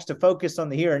and he likes to focus on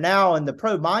the here and now and the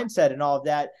pro mindset and all of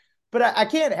that. But I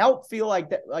can't help feel like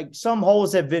that, like some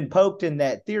holes have been poked in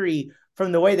that theory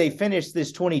from the way they finished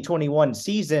this 2021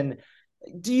 season.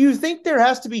 Do you think there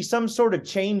has to be some sort of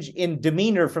change in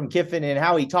demeanor from Kiffin and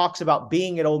how he talks about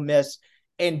being at Ole Miss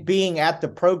and being at the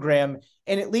program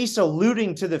and at least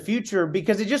alluding to the future?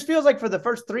 Because it just feels like for the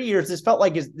first 3 years, this felt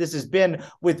like this has been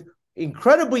with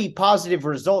incredibly positive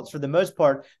results for the most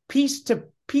part, pieced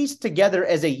together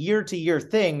as a year-to-year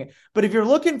thing. But if you're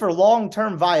looking for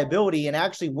long-term viability and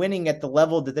actually winning at the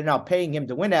level that they're now paying him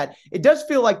to win at, it does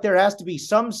feel like there has to be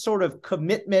some sort of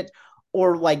commitment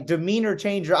or like demeanor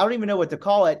change, or I don't even know what to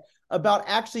call it, about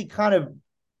actually kind of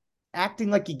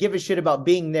acting like you give a shit about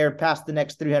being there past the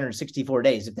next 364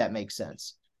 days, if that makes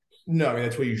sense. No,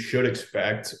 that's what you should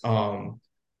expect.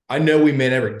 I know we may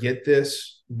never get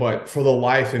this, but for the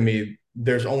life of me,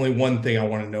 there's only one thing I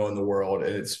want to know in the world,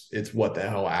 and it's what the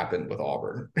hell happened with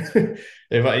Auburn. If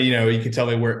you can tell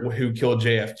me who killed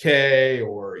JFK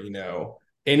or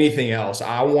anything else,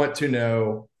 I want to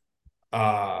know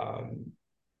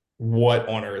what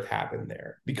on earth happened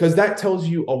there, because that tells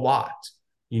you a lot.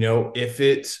 If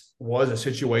it was a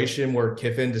situation where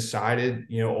Kiffin decided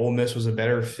Ole Miss was a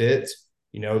better fit,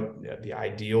 the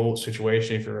ideal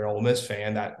situation if you're an Ole Miss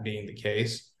fan, that being the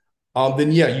case.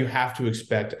 Then yeah, you have to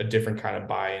expect a different kind of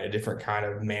buy-in, a different kind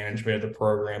of management of the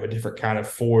program, a different kind of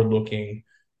forward-looking,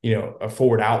 a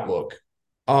forward outlook.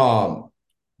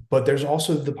 But there's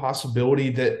also the possibility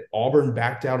that Auburn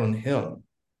backed out on him,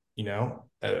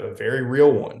 a very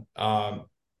real one.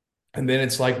 And then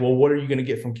it's like, well, what are you going to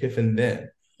get from Kiffin then?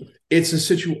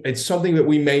 It's something that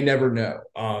we may never know.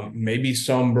 Maybe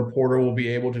some reporter will be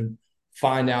able to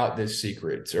find out this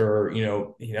secret, or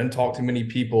he doesn't talk to many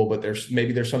people, but there's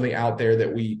something out there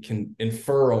that we can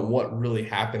infer on what really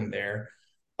happened there.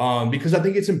 Because I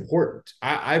think it's important.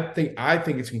 I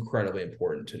think it's incredibly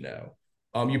important to know.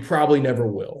 You probably never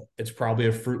will. It's probably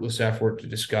a fruitless effort to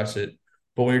discuss it.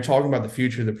 But when you're talking about the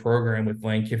future of the program with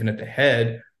Lane Kiffin at the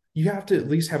head, you have to at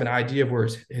least have an idea of where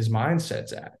his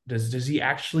mindset's at. Does he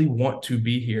actually want to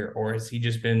be here, or has he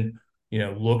just been,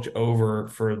 looked over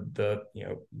for the,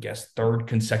 third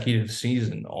consecutive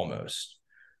season almost?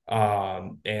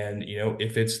 And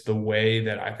if it's the way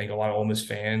that I think a lot of Ole Miss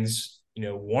fans,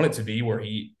 want it to be, where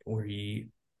he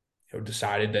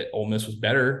decided that Ole Miss was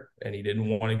better and he didn't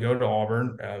want to go to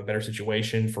Auburn, a better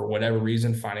situation for whatever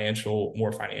reason,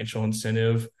 more financial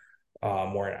incentive,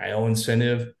 more NIL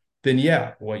incentive, then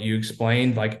yeah, what you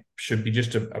explained should be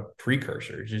just a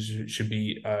precursor. It should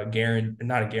be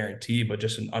not a guarantee, but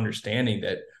just an understanding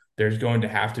that there's going to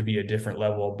have to be a different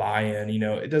level of buy-in.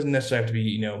 It doesn't necessarily have to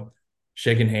be,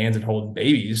 shaking hands and holding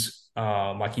babies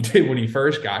like he did when he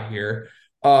first got here.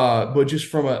 But just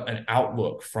from an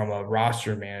outlook, from a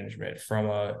roster management, from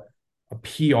a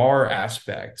PR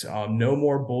aspect, no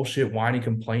more bullshit, whiny,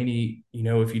 complaining,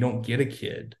 if you don't get a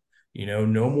kid,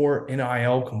 no more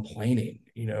NIL complaining,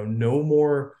 no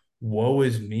more woe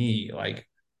is me.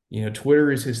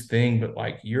 Twitter is his thing,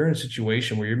 but you're in a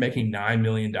situation where you're making $9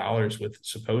 million with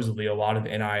supposedly a lot of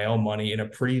NIL money in a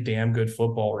pretty damn good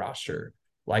football roster.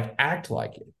 Act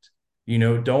like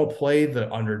it. Don't play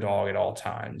the underdog at all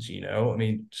times.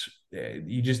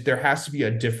 There has to be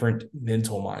a different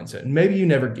mental mindset. And maybe you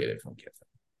never get it from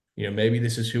Kiffin. Maybe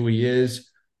this is who he is.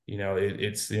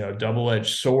 It's a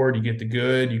double-edged sword. You get the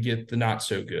good, you get the not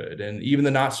so good. And even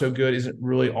the not so good isn't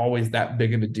really always that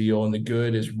big of a deal. And the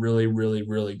good is really, really,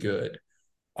 really good.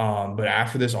 But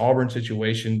after this Auburn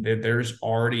situation, there's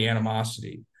already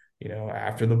animosity.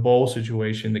 After the bowl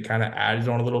situation, that kind of added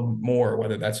on a little more,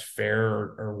 whether that's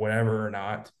fair or whatever or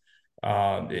not.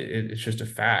 It's just a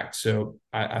fact. So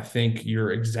I think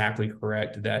you're exactly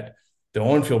correct that the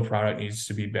on-field product needs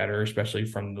to be better, especially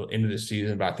from the end of the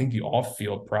season. But I think the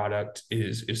off-field product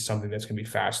is something that's going to be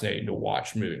fascinating to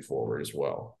watch moving forward as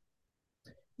well.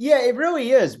 Yeah, it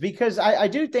really is, because I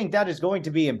do think that is going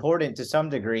to be important to some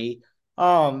degree.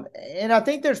 And I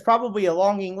think there's probably a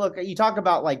longing. Look, you talk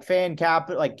about fan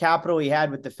capital he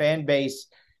had with the fan base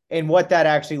and what that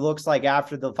actually looks like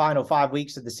after the final 5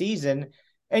 weeks of the season.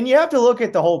 And you have to look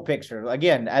at the whole picture.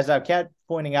 Again, as I kept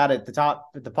pointing out at the top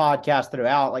of the podcast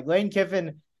throughout, Lane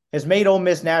Kiffin has made Ole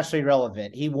Miss nationally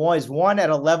relevant. He was won at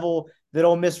a level that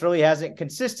Ole Miss really hasn't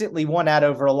consistently won at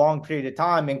over a long period of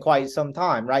time in quite some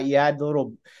time, right? You had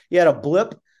a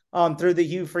blip through the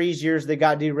Hugh Freeze years that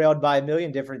got derailed by a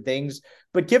million different things.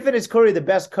 But Kiffin is clearly the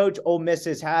best coach Ole Miss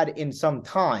has had in some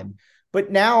time. But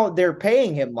now they're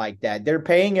paying him like that. They're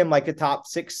paying him like a top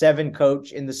 6-7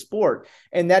 coach in the sport.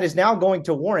 And that is now going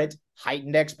to warrant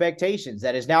heightened expectations.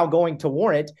 That is now going to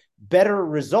warrant better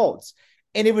results.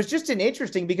 And it was just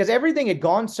interesting because everything had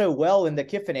gone so well in the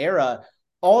Kiffin era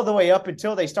all the way up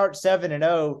until they start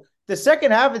 7-0. The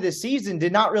second half of the season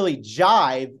did not really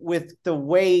jive with the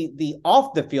way the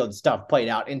off-the-field stuff played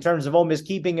out in terms of Ole Miss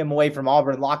keeping him away from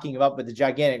Auburn, locking him up with the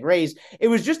gigantic raise. It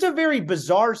was just a very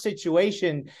bizarre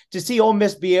situation to see Ole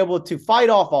Miss be able to fight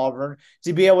off Auburn,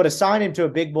 to be able to sign him to a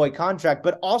big boy contract,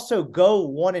 but also go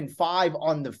 1-5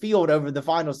 on the field over the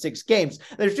final 6 games.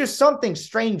 There's just something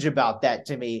strange about that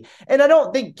to me. And I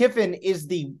don't think Kiffin is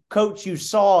the coach you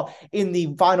saw in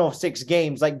the final 6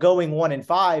 games, going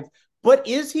 1-5. But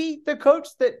is he the coach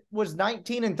that was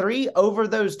 19-3 over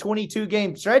those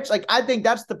 22-game stretch? I think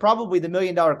that's probably the $1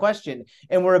 million question,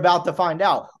 and we're about to find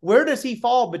out. Where does he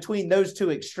fall between those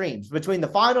two extremes, between the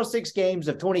final 6 games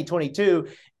of 2022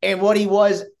 and what he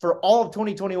was for all of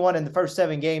 2021 and the first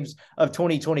 7 games of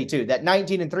 2022? That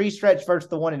 19-3 stretch versus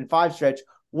the 1-5 stretch.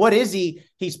 What is he?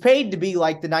 He's paid to be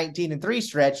like the 19-3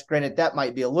 stretch. Granted, that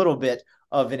might be a little bit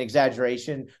of an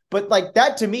exaggeration, but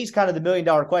that to me is kind of the $1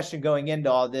 million question going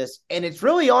into all this. And it's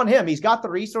really on him. He's got the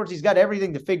resources. He's got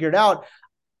everything to figure it out.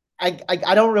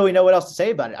 I don't really know what else to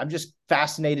say about it. I'm just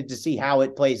fascinated to see how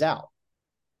it plays out.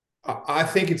 I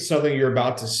think it's something you're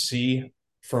about to see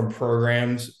from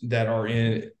programs that are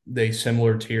in the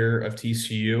similar tier of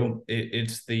TCU.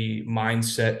 It's the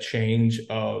mindset change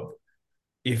of,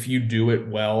 if you do it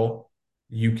well,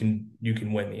 you can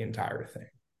win the entire thing.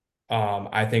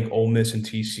 I think Ole Miss and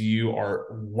TCU are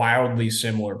wildly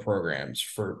similar programs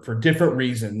for different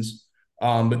reasons.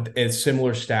 But it's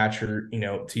similar stature.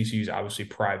 TCU is obviously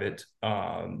private,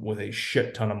 with a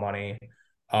shit ton of money,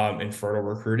 in fertile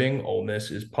recruiting. Ole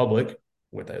Miss is public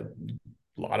with a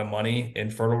lot of money in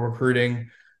fertile recruiting.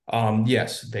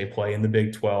 Yes, they play in the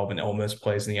Big 12, and Ole Miss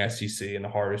plays in the SEC, in the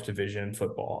hardest division in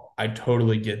football. I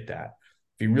totally get that.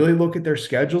 If you really look at their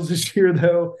schedules this year,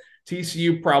 though,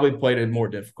 TCU probably played a more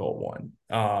difficult one,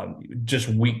 just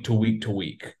week to week to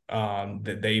week.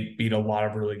 That they beat a lot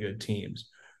of really good teams.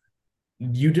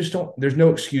 You just don't. There's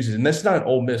no excuses, and that's not an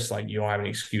Ole Miss like you don't have any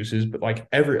excuses, but like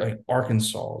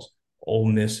Arkansas's, Ole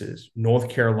Misses, North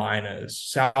Carolina's,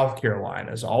 South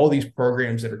Carolina's, all these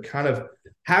programs that are kind of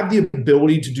have the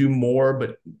ability to do more,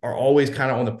 but are always kind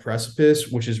of on the precipice,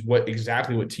 which is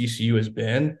exactly what TCU has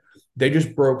been. They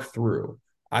just broke through.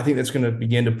 I think that's going to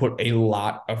begin to put a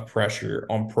lot of pressure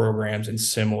on programs in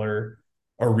similar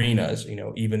arenas,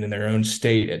 even in their own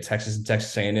state at Texas and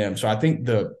Texas A&M. So I think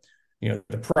the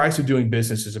price of doing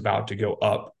business is about to go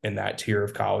up in that tier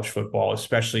of college football,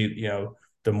 especially,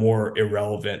 the more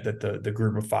irrelevant that the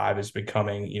group of five is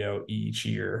becoming, each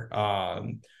year.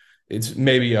 It's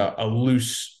maybe a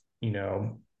loose,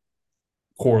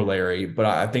 corollary, but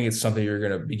I think it's something you're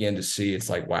going to begin to see. It's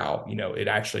like, wow, it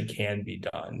actually can be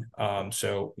done.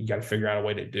 So you got to figure out a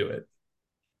way to do it.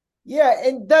 Yeah,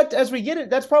 and that as we get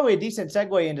it, that's probably a decent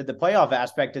segue into the playoff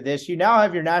aspect of this. You now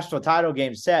have your national title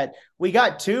game set. We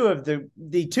got two of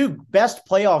the two best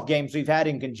playoff games we've had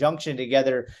in conjunction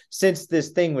together since this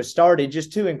thing was started.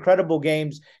 Just two incredible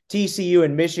games. TCU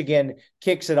and Michigan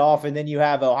kicks it off, and then you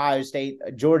have Ohio State,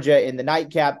 Georgia in the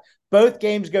nightcap. Both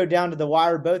games go down to the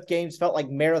wire. Both games felt like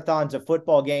marathons of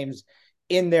football games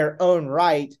in their own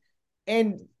right.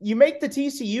 And you make the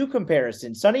TCU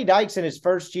comparison. Sonny Dykes in his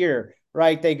first year,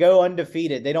 right? They go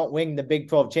undefeated. They don't win the Big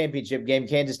 12 championship game.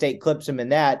 Kansas State clips them in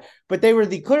that. But they were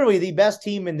clearly the best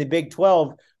team in the Big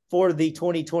 12 for the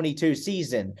 2022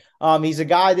 season. He's a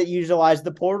guy that utilized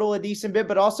the portal a decent bit,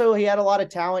 but also he had a lot of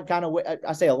talent,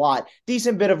 I say a lot,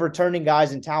 decent bit of returning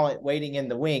guys and talent waiting in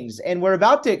the wings. And we're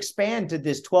about to expand to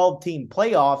this 12-team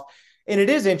playoff. And it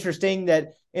is interesting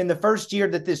that in the first year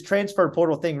that this transfer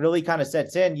portal thing really kind of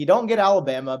sets in, you don't get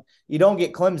Alabama, you don't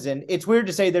get Clemson. It's weird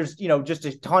to say there's, just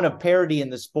a ton of parity in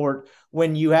the sport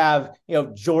when you have,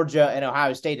 Georgia and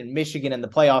Ohio State and Michigan in the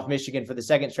playoff, Michigan for the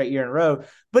second straight year in a row.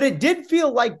 But it did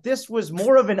feel like this was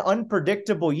more of an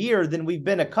unpredictable year than we've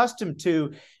been accustomed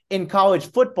to in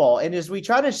college football. And as we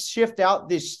try to shift out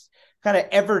this kind of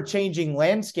ever-changing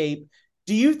landscape,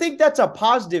 do you think that's a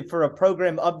positive for a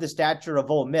program of the stature of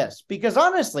Ole Miss? Because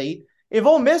honestly, if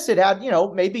Ole Miss had,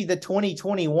 maybe the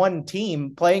 2021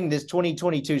 team playing this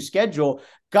 2022 schedule,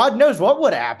 God knows what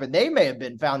would have happened. They may have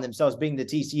found themselves being the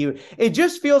TCU. It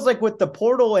just feels like with the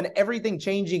portal and everything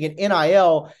changing in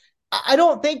NIL, I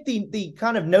don't think the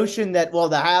kind of notion that, well,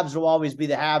 the haves will always be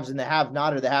the haves and the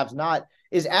have-not or the haves-not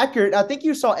is accurate. I think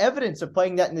you saw evidence of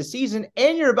playing that in the season,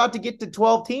 and you're about to get to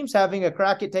 12 teams having a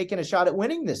crack at taking a shot at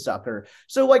winning this sucker.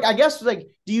 So, I guess, do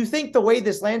you think the way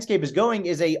this landscape is going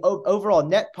is a overall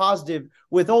net positive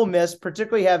with Ole Miss,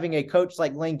 particularly having a coach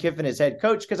like Lane Kiffin as head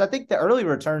coach? Because I think the early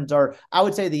returns are, I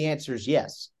would say the answer is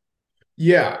yes.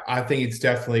 Yeah, I think it's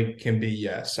definitely can be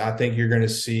yes. I think you're going to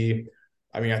see,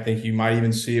 I think you might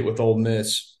even see it with Ole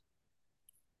Miss,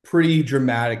 pretty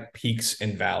dramatic peaks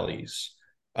and valleys.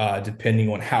 Depending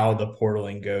on how the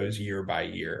portaling goes year by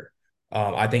year.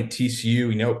 I think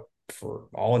TCU, for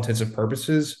all intents and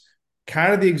purposes,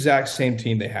 kind of the exact same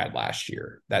team they had last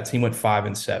year. That team went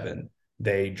 5-7.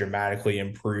 They dramatically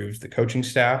improved the coaching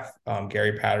staff.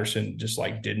 Gary Patterson just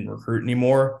didn't recruit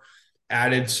anymore.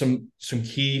 Added some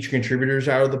key contributors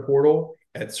out of the portal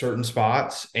at certain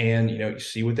spots, and you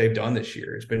see what they've done this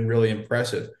year. It's been really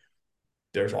impressive.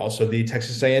 There's also the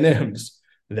Texas A&Ms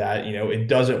that, it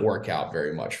doesn't work out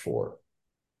very much for.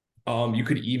 You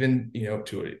could even,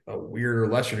 to a weirder,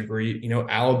 lesser degree,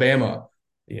 Alabama,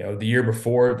 the year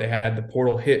before they had the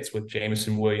portal hits with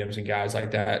Jamison Williams and guys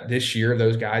like that. This year,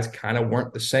 those guys kind of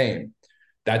weren't the same.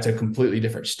 That's a completely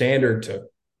different standard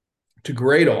to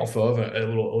grade off of, a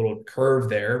little curve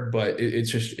there, but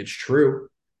it's true.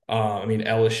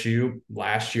 LSU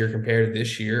last year compared to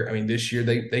this year, this year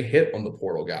they hit on the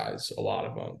portal guys, a lot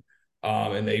of them.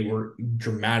 And they were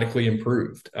dramatically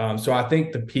improved. So I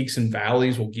think the peaks and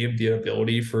valleys will give the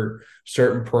ability for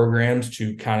certain programs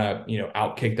to kind of,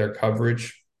 outkick their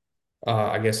coverage,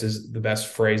 I guess is the best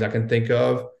phrase I can think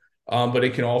of. But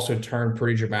it can also turn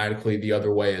pretty dramatically the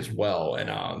other way as well.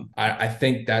 And I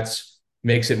think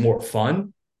makes it more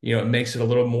fun. It makes it a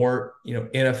little more,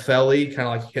 NFL-y, kind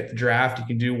of like you hit the draft, you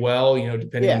can do well,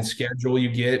 depending on the schedule you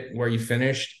get, where you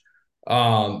finished.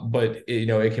 But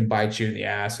it can bite you in the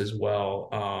ass as well.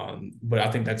 But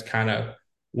I think that's kind of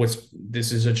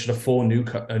this is just a full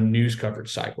news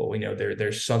coverage cycle.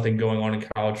 There's something going on in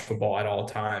college football at all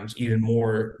times, even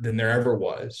more than there ever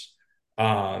was.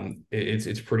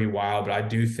 It's pretty wild, but I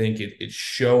do think it's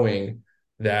showing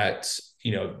that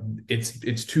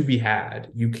it's to be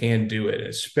had. You can do it,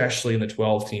 especially in the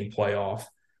 12-team playoff.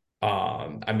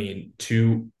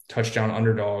 Two touchdown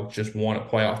underdogs just won a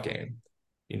playoff game.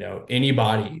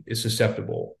 Anybody is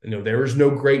susceptible. There is no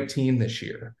great team this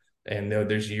year. And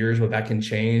there's years where that can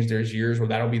change. There's years where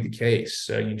that'll be the case.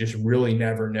 So you just really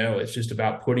never know. It's just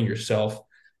about putting yourself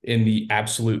in the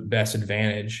absolute best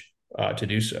advantage to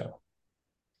do so.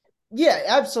 Yeah,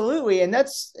 absolutely. And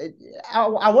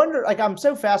I wonder, like, I'm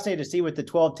so fascinated to see what the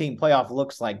 12-team playoff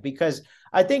looks like, because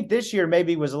I think this year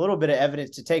maybe was a little bit of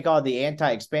evidence to take all the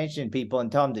anti-expansion people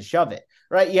and tell them to shove it,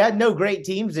 right? You had no great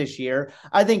teams this year.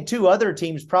 I think two other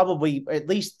teams, probably at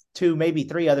least two, maybe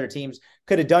three other teams,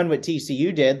 could have done what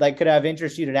TCU did, like could have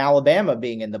interested in Alabama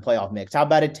being in the playoff mix. How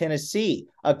about a Tennessee,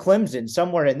 a Clemson,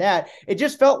 somewhere in that? It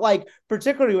just felt like,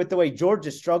 particularly with the way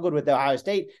Georgia struggled with Ohio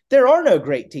State, there are no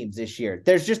great teams this year.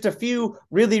 There's just a few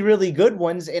really, really good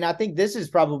ones. And I think this is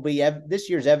probably this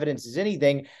year's evidence as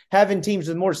anything. Having teams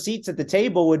with more seats at the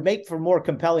table would make for more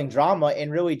compelling drama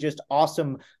and really just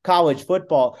awesome college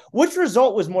football. Which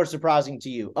result was more surprising to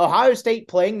you? Ohio State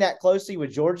playing that closely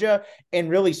with Georgia and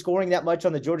really scoring that much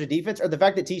on the Georgia defense, or the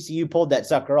fact that TCU pulled that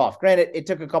sucker off? Granted, it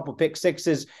took a couple pick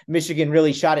sixes. Michigan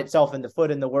really shot itself in the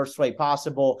foot in the worst way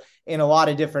possible in a lot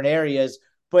of different areas.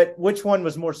 But which one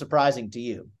was more surprising to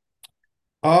you?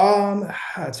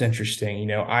 That's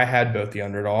interesting. I had both the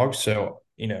underdogs. So,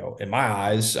 in my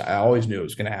eyes, I always knew it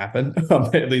was going to happen.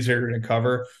 At least they're going to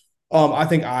cover. I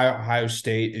think Ohio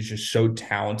State is just so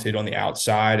talented on the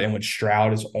outside. And when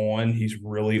Stroud is on, he's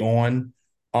really on.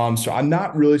 So I'm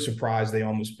not really surprised they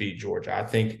almost beat Georgia. I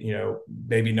think,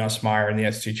 maybe Nussmeier in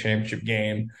the SEC championship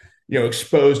game,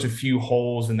 exposed a few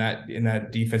holes in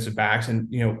that defensive backs. And,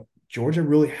 Georgia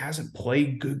really hasn't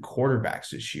played good quarterbacks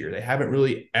this year. They haven't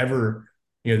really ever,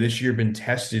 this year been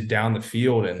tested down the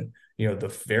field. And,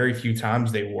 the very few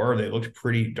times they looked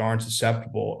pretty darn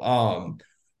susceptible.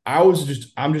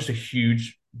 I'm just a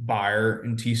huge buyer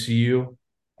in TCU.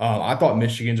 I thought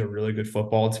Michigan's a really good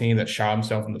football team that shot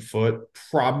himself in the foot.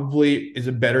 Probably is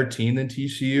a better team than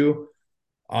TCU.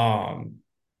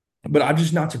 But I'm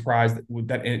just not surprised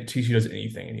that TCU does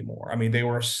anything anymore. I mean, they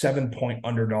were a 7-point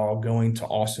underdog going to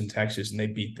Austin, Texas, and they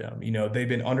beat them. They've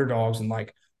been underdogs in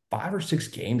like 5 or 6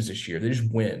 games this year. They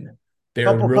just win. They're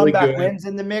couple really comeback good wins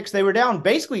in the mix. They were down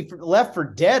basically left for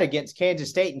dead against Kansas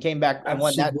State and came back and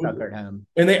won that sucker at home.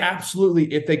 And they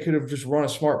absolutely, if they could have just run a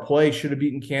smart play, should have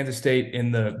beaten Kansas State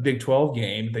in the Big 12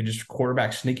 game. They just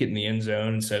quarterback sneak it in the end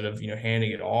zone instead of,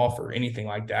 handing it off or anything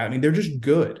like that. I mean, they're just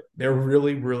good. They're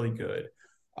really, really good.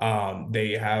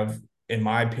 They have, in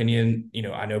my opinion,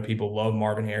 I know people love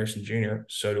Marvin Harrison Jr.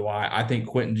 So do I. I think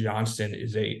Quentin Johnston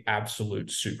is a absolute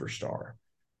superstar.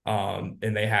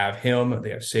 And they have him, they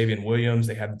have Savion Williams,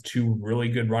 they have 2 really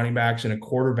good running backs and a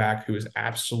quarterback who is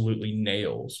absolutely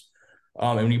nails.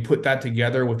 And when you put that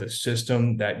together with a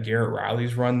system that Garrett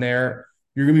Riley's run there,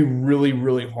 you're going to be really,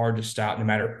 really hard to stop no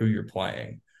matter who you're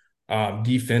playing.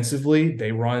 Defensively,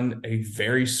 they run a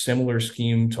very similar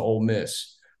scheme to Ole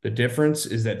Miss. The difference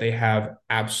is that they have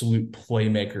absolute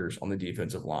playmakers on the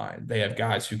defensive line. They have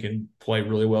guys who can play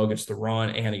really well against the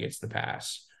run and against the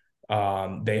pass.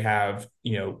 They have,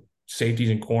 safeties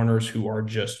and corners who are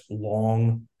just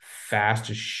long, fast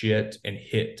as shit and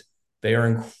hit. They are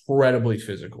incredibly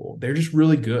physical. They're just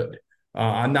really good.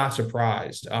 I'm not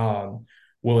surprised.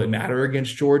 Will it matter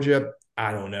against Georgia?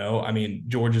 I don't know. I mean,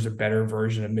 Georgia's a better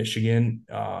version of Michigan.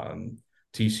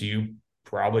 TCU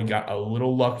probably got a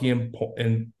little lucky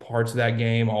in parts of that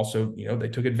game. Also, they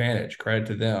took advantage. Credit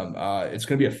to them. It's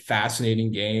going to be a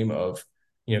fascinating game of,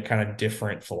 kind of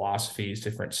different philosophies,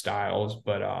 different styles.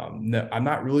 But no, I'm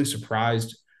not really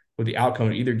surprised with the outcome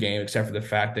of either game, except for the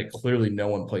fact that clearly no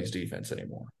one plays defense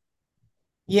anymore.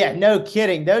 Yeah, no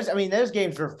kidding. Those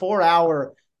games were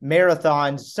 4-hour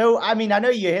marathons. So, I mean, I know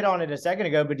you hit on it a second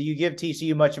ago, but do you give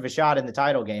TCU much of a shot in the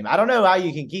title game? I don't know how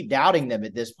you can keep doubting them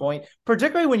at this point,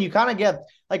 particularly when you kind of get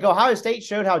like Ohio State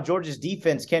showed how Georgia's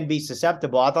defense can be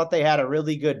susceptible. I thought they had a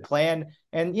really good plan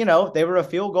and, they were a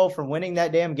field goal from winning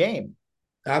that damn game.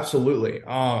 Absolutely.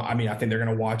 I think they're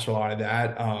going to watch a lot of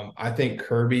that. I think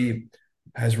Kirby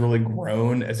has really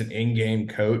grown as an in-game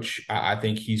coach. I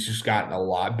think he's just gotten a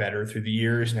lot better through the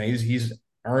years. Now he's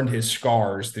earned his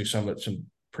scars through some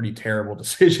pretty terrible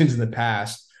decisions in the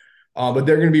past. But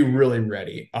they're going to be really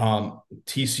ready.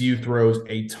 TCU throws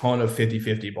a ton of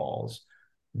 50-50 balls.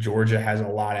 Georgia has a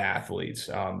lot of athletes.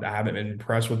 I haven't been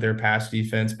impressed with their pass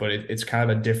defense, but it's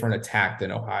kind of a different attack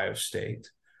than Ohio State.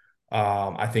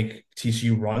 I think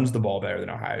TCU runs the ball better than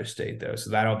Ohio State, though,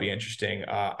 so that'll be interesting.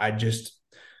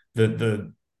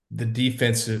 The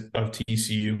defense of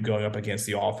TCU going up against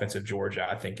the offense of Georgia,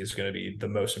 I think, is going to be the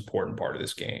most important part of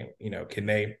this game. Can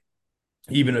they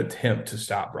even attempt to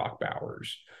stop Brock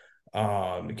Bowers?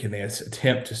 Can they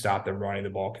attempt to stop them running the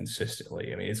ball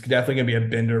consistently? I mean, it's definitely going to be a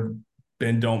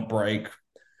bend, don't break,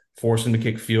 force them to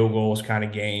kick field goals kind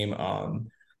of game.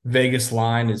 Vegas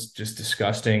line is just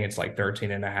disgusting. It's like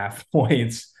 13.5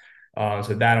 points.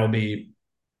 So it'll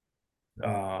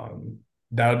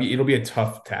be a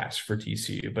tough task for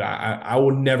TCU, but I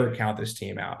will never count this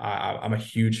team out. I'm a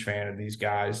huge fan of these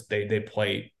guys. They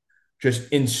play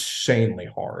just insanely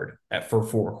hard for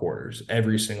 4 quarters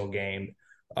every single game.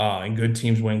 And good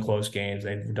teams win close games.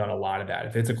 They've done a lot of that.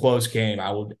 If it's a close game, I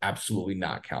will absolutely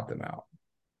not count them out.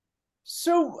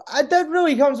 So that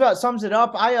really sums it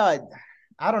up. I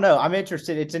don't know. I'm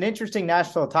interested. It's an interesting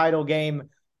national title game.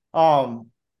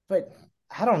 But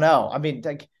I don't know. I mean,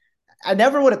 like, I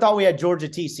never would have thought we had Georgia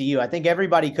TCU. I think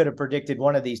everybody could have predicted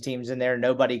one of these teams in there.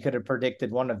 Nobody could have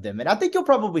predicted one of them. And I think you'll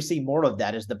probably see more of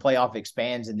that as the playoff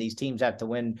expands and these teams have to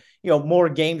win, more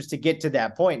games to get to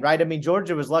that point, right? I mean,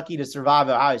 Georgia was lucky to survive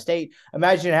Ohio State.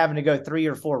 Imagine having to go 3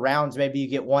 or 4 rounds. Maybe you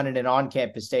get one in an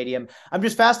on-campus stadium. I'm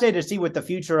just fascinated to see what the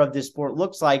future of this sport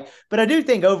looks like. But I do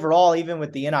think overall, even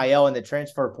with the NIL and the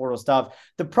transfer portal stuff,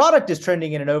 the product is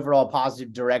trending in an overall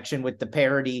positive direction with the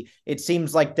parity. It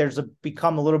seems like there's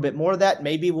become a little bit more of that.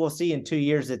 Maybe we'll see in 2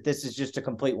 years that this is just a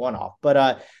complete one-off.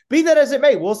 But be that as it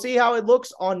may, we'll see how it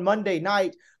looks on Monday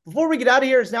night. Before we get out of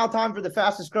here, it's now time for the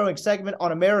fastest growing segment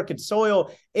on American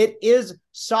soil. It is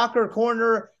Soccer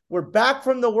Corner. We're back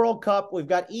from the World Cup. We've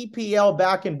got EPL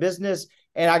back in business.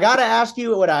 And I got to ask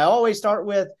you what I always start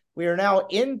with. We are now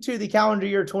into the calendar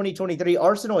year 2023.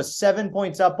 Arsenal is 7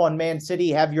 points up on Man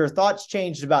City. Have your thoughts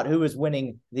changed about who is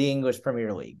winning the English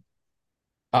Premier League?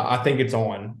 I think it's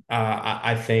on.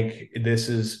 I think this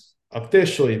is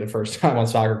officially the first time on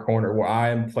Soccer Corner where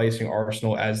I am placing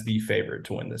Arsenal as the favorite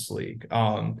to win this league.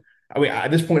 I mean, at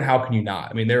this point, how can you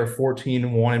not? I mean, they're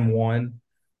 14-1-1.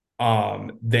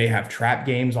 They have trap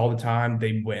games all the time.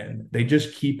 They win. They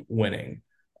just keep winning.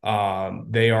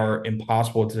 They are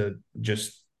impossible to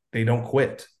they don't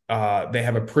quit. They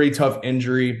have a pretty tough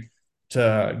injury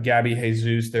to Gabby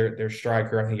Jesus, their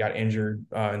striker. I think got injured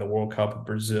in the World Cup of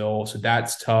Brazil. So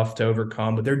that's tough to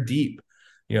overcome, but they're deep.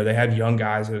 They have young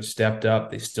guys who have stepped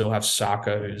up. They still have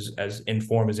Saka, who's as in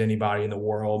form as anybody in the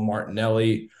world,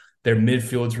 Martinelli. Their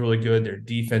midfield is really good. Their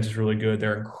defense is really good.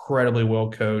 They're incredibly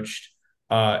well coached.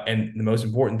 And the most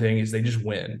important thing is they just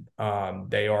win.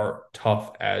 They are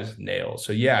tough as nails.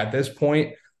 So, yeah, at this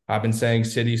point, I've been saying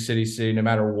City, no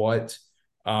matter what.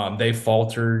 They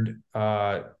faltered,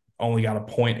 only got a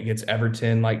point against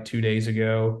Everton like 2 days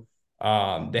ago.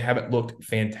 They haven't looked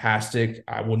fantastic.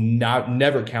 I will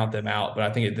never count them out, but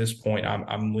I think at this point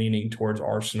I'm leaning towards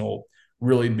Arsenal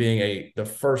really being the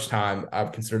first time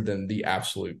I've considered them the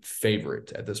absolute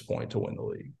favorite at this point to win the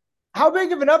league. How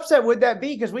big of an upset would that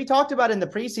be? Because we talked about in the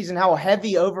preseason how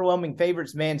heavy, overwhelming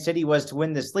favorites Man City was to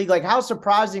win this league. Like, how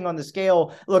surprising on the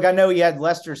scale? Look, I know you had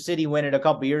Leicester City win it a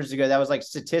couple years ago. That was like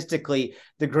statistically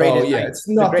the greatest,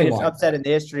 upset in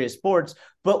the history of sports.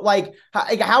 But like,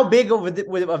 how big of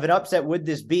an upset would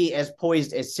this be as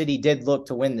poised as City did look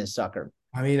to win this sucker?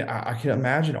 I mean, I can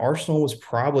imagine Arsenal was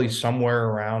probably somewhere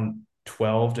around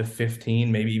 12 to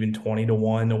 15, maybe even 20 to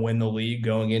 1 to win the league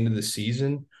going into the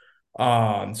season. So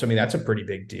I mean, that's a pretty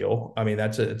big deal. I mean,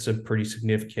 it's a pretty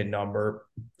significant number,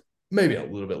 maybe a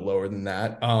little bit lower than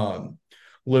that.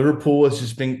 Liverpool has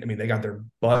just been, I mean, they got their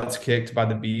butts kicked by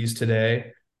the Bees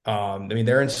today. I mean,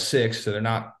 they're in 6th, so they're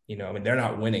not, I mean, they're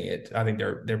not winning it. I think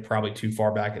they're probably too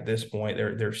far back at this point.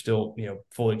 They're still,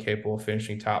 fully capable of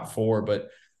finishing top 4, but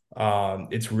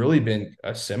it's really been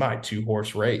a semi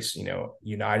 2-horse race.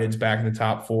 United's back in the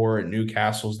top 4 and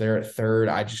Newcastle's there at 3rd.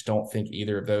 I just don't think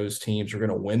either of those teams are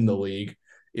going to win the league.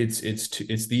 It's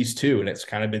these two, and it's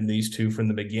kind of been these two from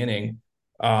the beginning.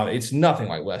 It's nothing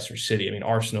like Leicester City. I mean,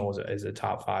 Arsenal is a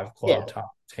top 5 club,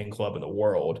 top 10 club in the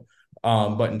world.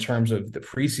 But in terms of the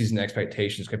preseason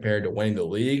expectations compared to winning the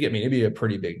league, I mean, it'd be a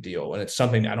pretty big deal. And it's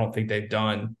something I don't think they've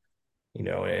done in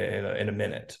a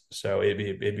minute. So it'd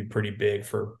be pretty big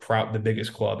for the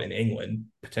biggest club in England,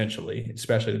 potentially,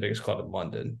 especially the biggest club in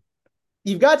London.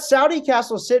 You've got Saudi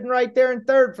Castle sitting right there in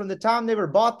 3rd from the time they were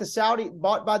bought by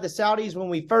the Saudis. When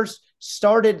we first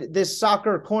started this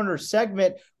Soccer Corner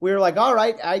segment, we were like, all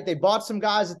right, they bought some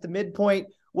guys at the midpoint.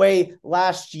 way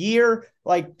last year.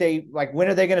 Like when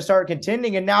are they going to start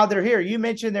contending? And now they're here. You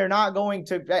mentioned they're not going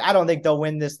to, I don't think they'll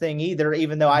win this thing either,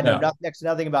 even though I know next to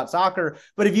nothing about soccer.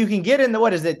 But if you can get in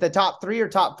the top 3 or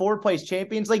top 4 place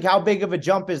Champions League, how big of a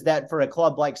jump is that for a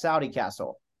club like Saudi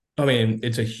Castle? I mean,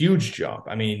 it's a huge jump.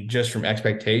 I mean, just from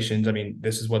expectations, I mean,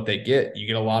 this is what they get. You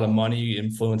get a lot of money, you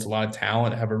influence a lot of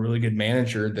talent, have a really good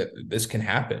manager, that this can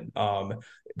happen.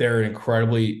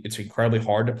 It's incredibly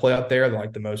hard to play out there. They're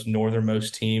like the most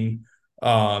northernmost team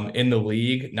in the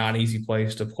league. Not an easy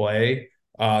place to play.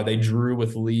 They drew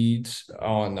with Leeds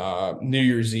on New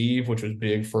Year's Eve, which was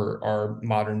big for our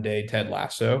modern day Ted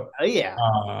Lasso. Oh, yeah.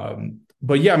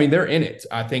 But yeah, I mean, they're in it.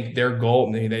 I think their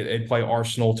goal, they play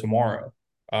Arsenal tomorrow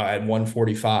at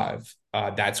 1:45.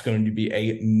 That's going to be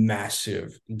a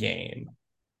massive game.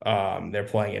 They're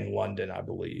playing in London, I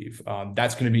believe.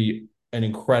 That's going to be an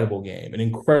incredible game, an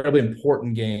incredibly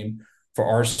important game for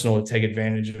Arsenal to take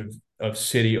advantage of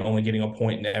City only getting a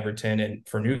point in Everton, and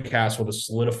for Newcastle to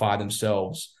solidify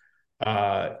themselves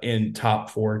in top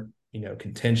 4,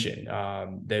 contention.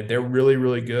 They're really,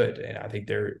 really good, and I think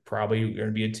they're probably going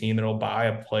to be a team that'll buy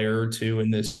a player or two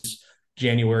in this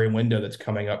January window that's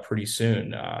coming up pretty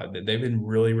soon. They've been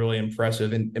really, really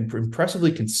impressive and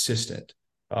impressively consistent.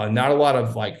 Not a lot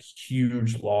of like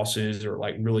huge losses or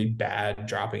like really bad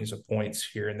droppings of points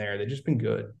here and there. They've just been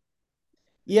good.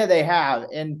 Yeah, they have.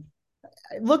 And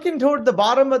looking toward the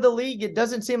bottom of the league, it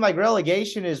doesn't seem like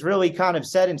relegation is really kind of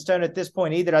set in stone at this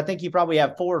point either. I think you probably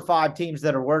have 4 or 5 teams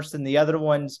that are worse than the other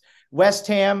ones. West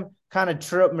Ham kind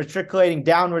of matriculating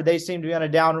downward. They seem to be on a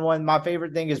downward one. My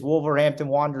favorite thing is Wolverhampton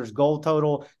Wanderers goal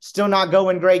total. Still not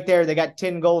going great there. They got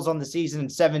 10 goals on the season in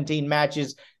 17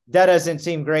 matches. That doesn't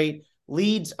seem great.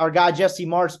 Leeds, our guy Jesse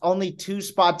Marsch, only 2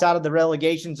 spots out of the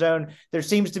relegation zone. There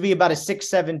seems to be about a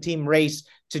 6-7 team race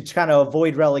to kind of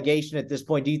avoid relegation at this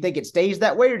point. Do you think it stays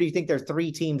that way, or do you think there are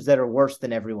 3 teams that are worse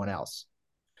than everyone else?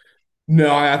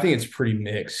 No, I think it's pretty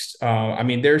mixed. I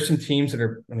mean, there's some teams that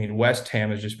are, West Ham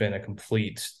has just been a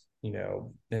complete,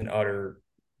 an utter,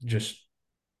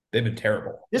 they've been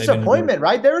terrible. Disappointment,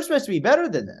 right? They were supposed to be better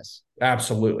than this.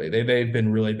 Absolutely. They've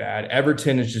been really bad.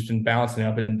 Everton has just been bouncing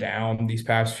up and down these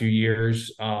past few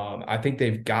years. I think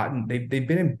they've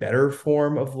been in better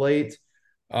form of late.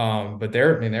 But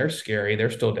they're scary. They're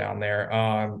still down there.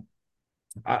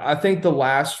 I think the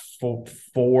last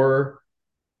 4,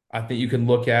 I think you can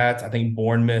look at. I think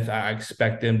Bournemouth, I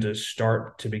expect them to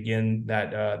start to begin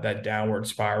that downward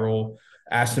spiral.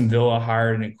 Aston Villa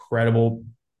hired an incredible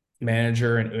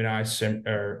manager in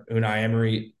Unai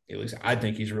Emery. At least I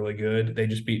think he's really good. They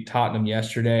just beat Tottenham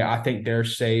yesterday. I think they're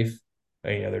safe.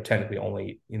 They're technically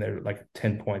only like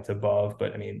 10 points above,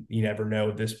 but you never know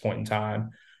at this point in time.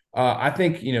 I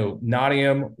think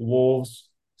Nottingham, Wolves,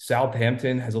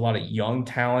 Southampton has a lot of young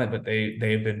talent, but they've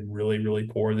been really, really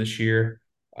poor this year.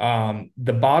 The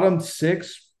bottom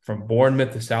 6 from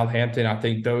Bournemouth to Southampton, I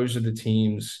think those are the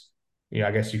teams. I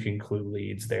guess you can include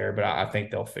Leeds there, but I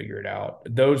think they'll figure it out.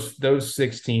 Those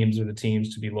 6 teams are the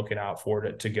teams to be looking out for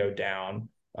to go down.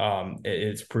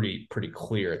 It's pretty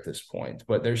clear at this point,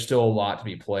 but there's still a lot to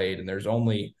be played, and there's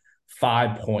only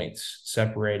 5 points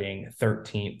separating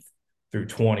 13th through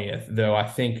 20th, though I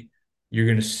think you're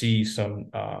going to see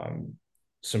some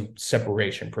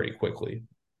separation pretty quickly.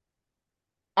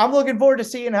 I'm looking forward to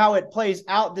seeing how it plays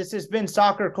out. This has been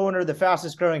Soccer Corner, the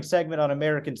fastest growing segment on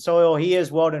American soil. He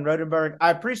is Weldon Rodenberg.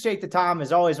 I appreciate the time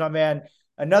as always, my man.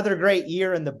 Another great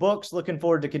year in the books. Looking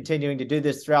forward to continuing to do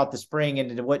this throughout the spring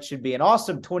and into what should be an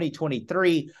awesome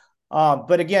 2023.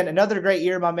 But again, another great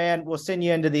year, my man. We'll send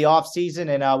you into the off season,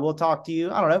 and we'll talk to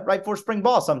you, I don't know, right before spring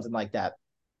ball, something like that.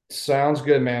 Sounds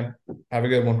good, man. Have a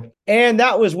good one. And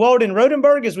that was Weldon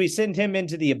Rodenberg as we send him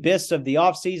into the abyss of the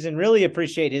offseason. Really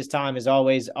appreciate his time as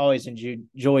always. Always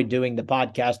enjoyed doing the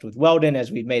podcast with Weldon as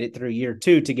we've made it through year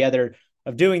 2 together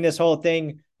of doing this whole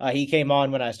thing. He came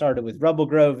on when I started with Rebel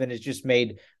Grove and has just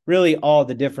made really all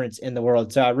the difference in the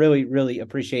world. So I really, really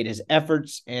appreciate his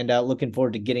efforts, and looking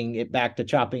forward to getting it back to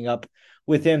chopping up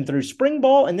with him through spring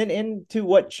ball and then into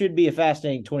what should be a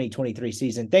fascinating 2023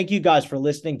 season. Thank you guys for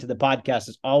listening to the podcast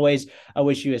as always. I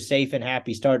wish you a safe and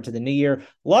happy start to the new year.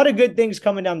 A lot of good things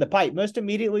coming down the pipe. Most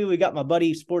immediately, we got my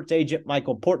buddy sports agent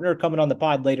Michael Portner coming on the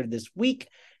pod later this week,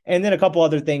 and then a couple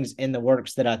other things in the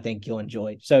works that I think you'll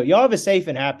enjoy. So y'all have a safe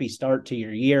and happy start to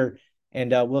your year,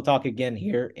 and we'll talk again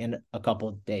here in a couple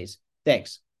of days.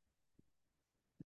 Thanks.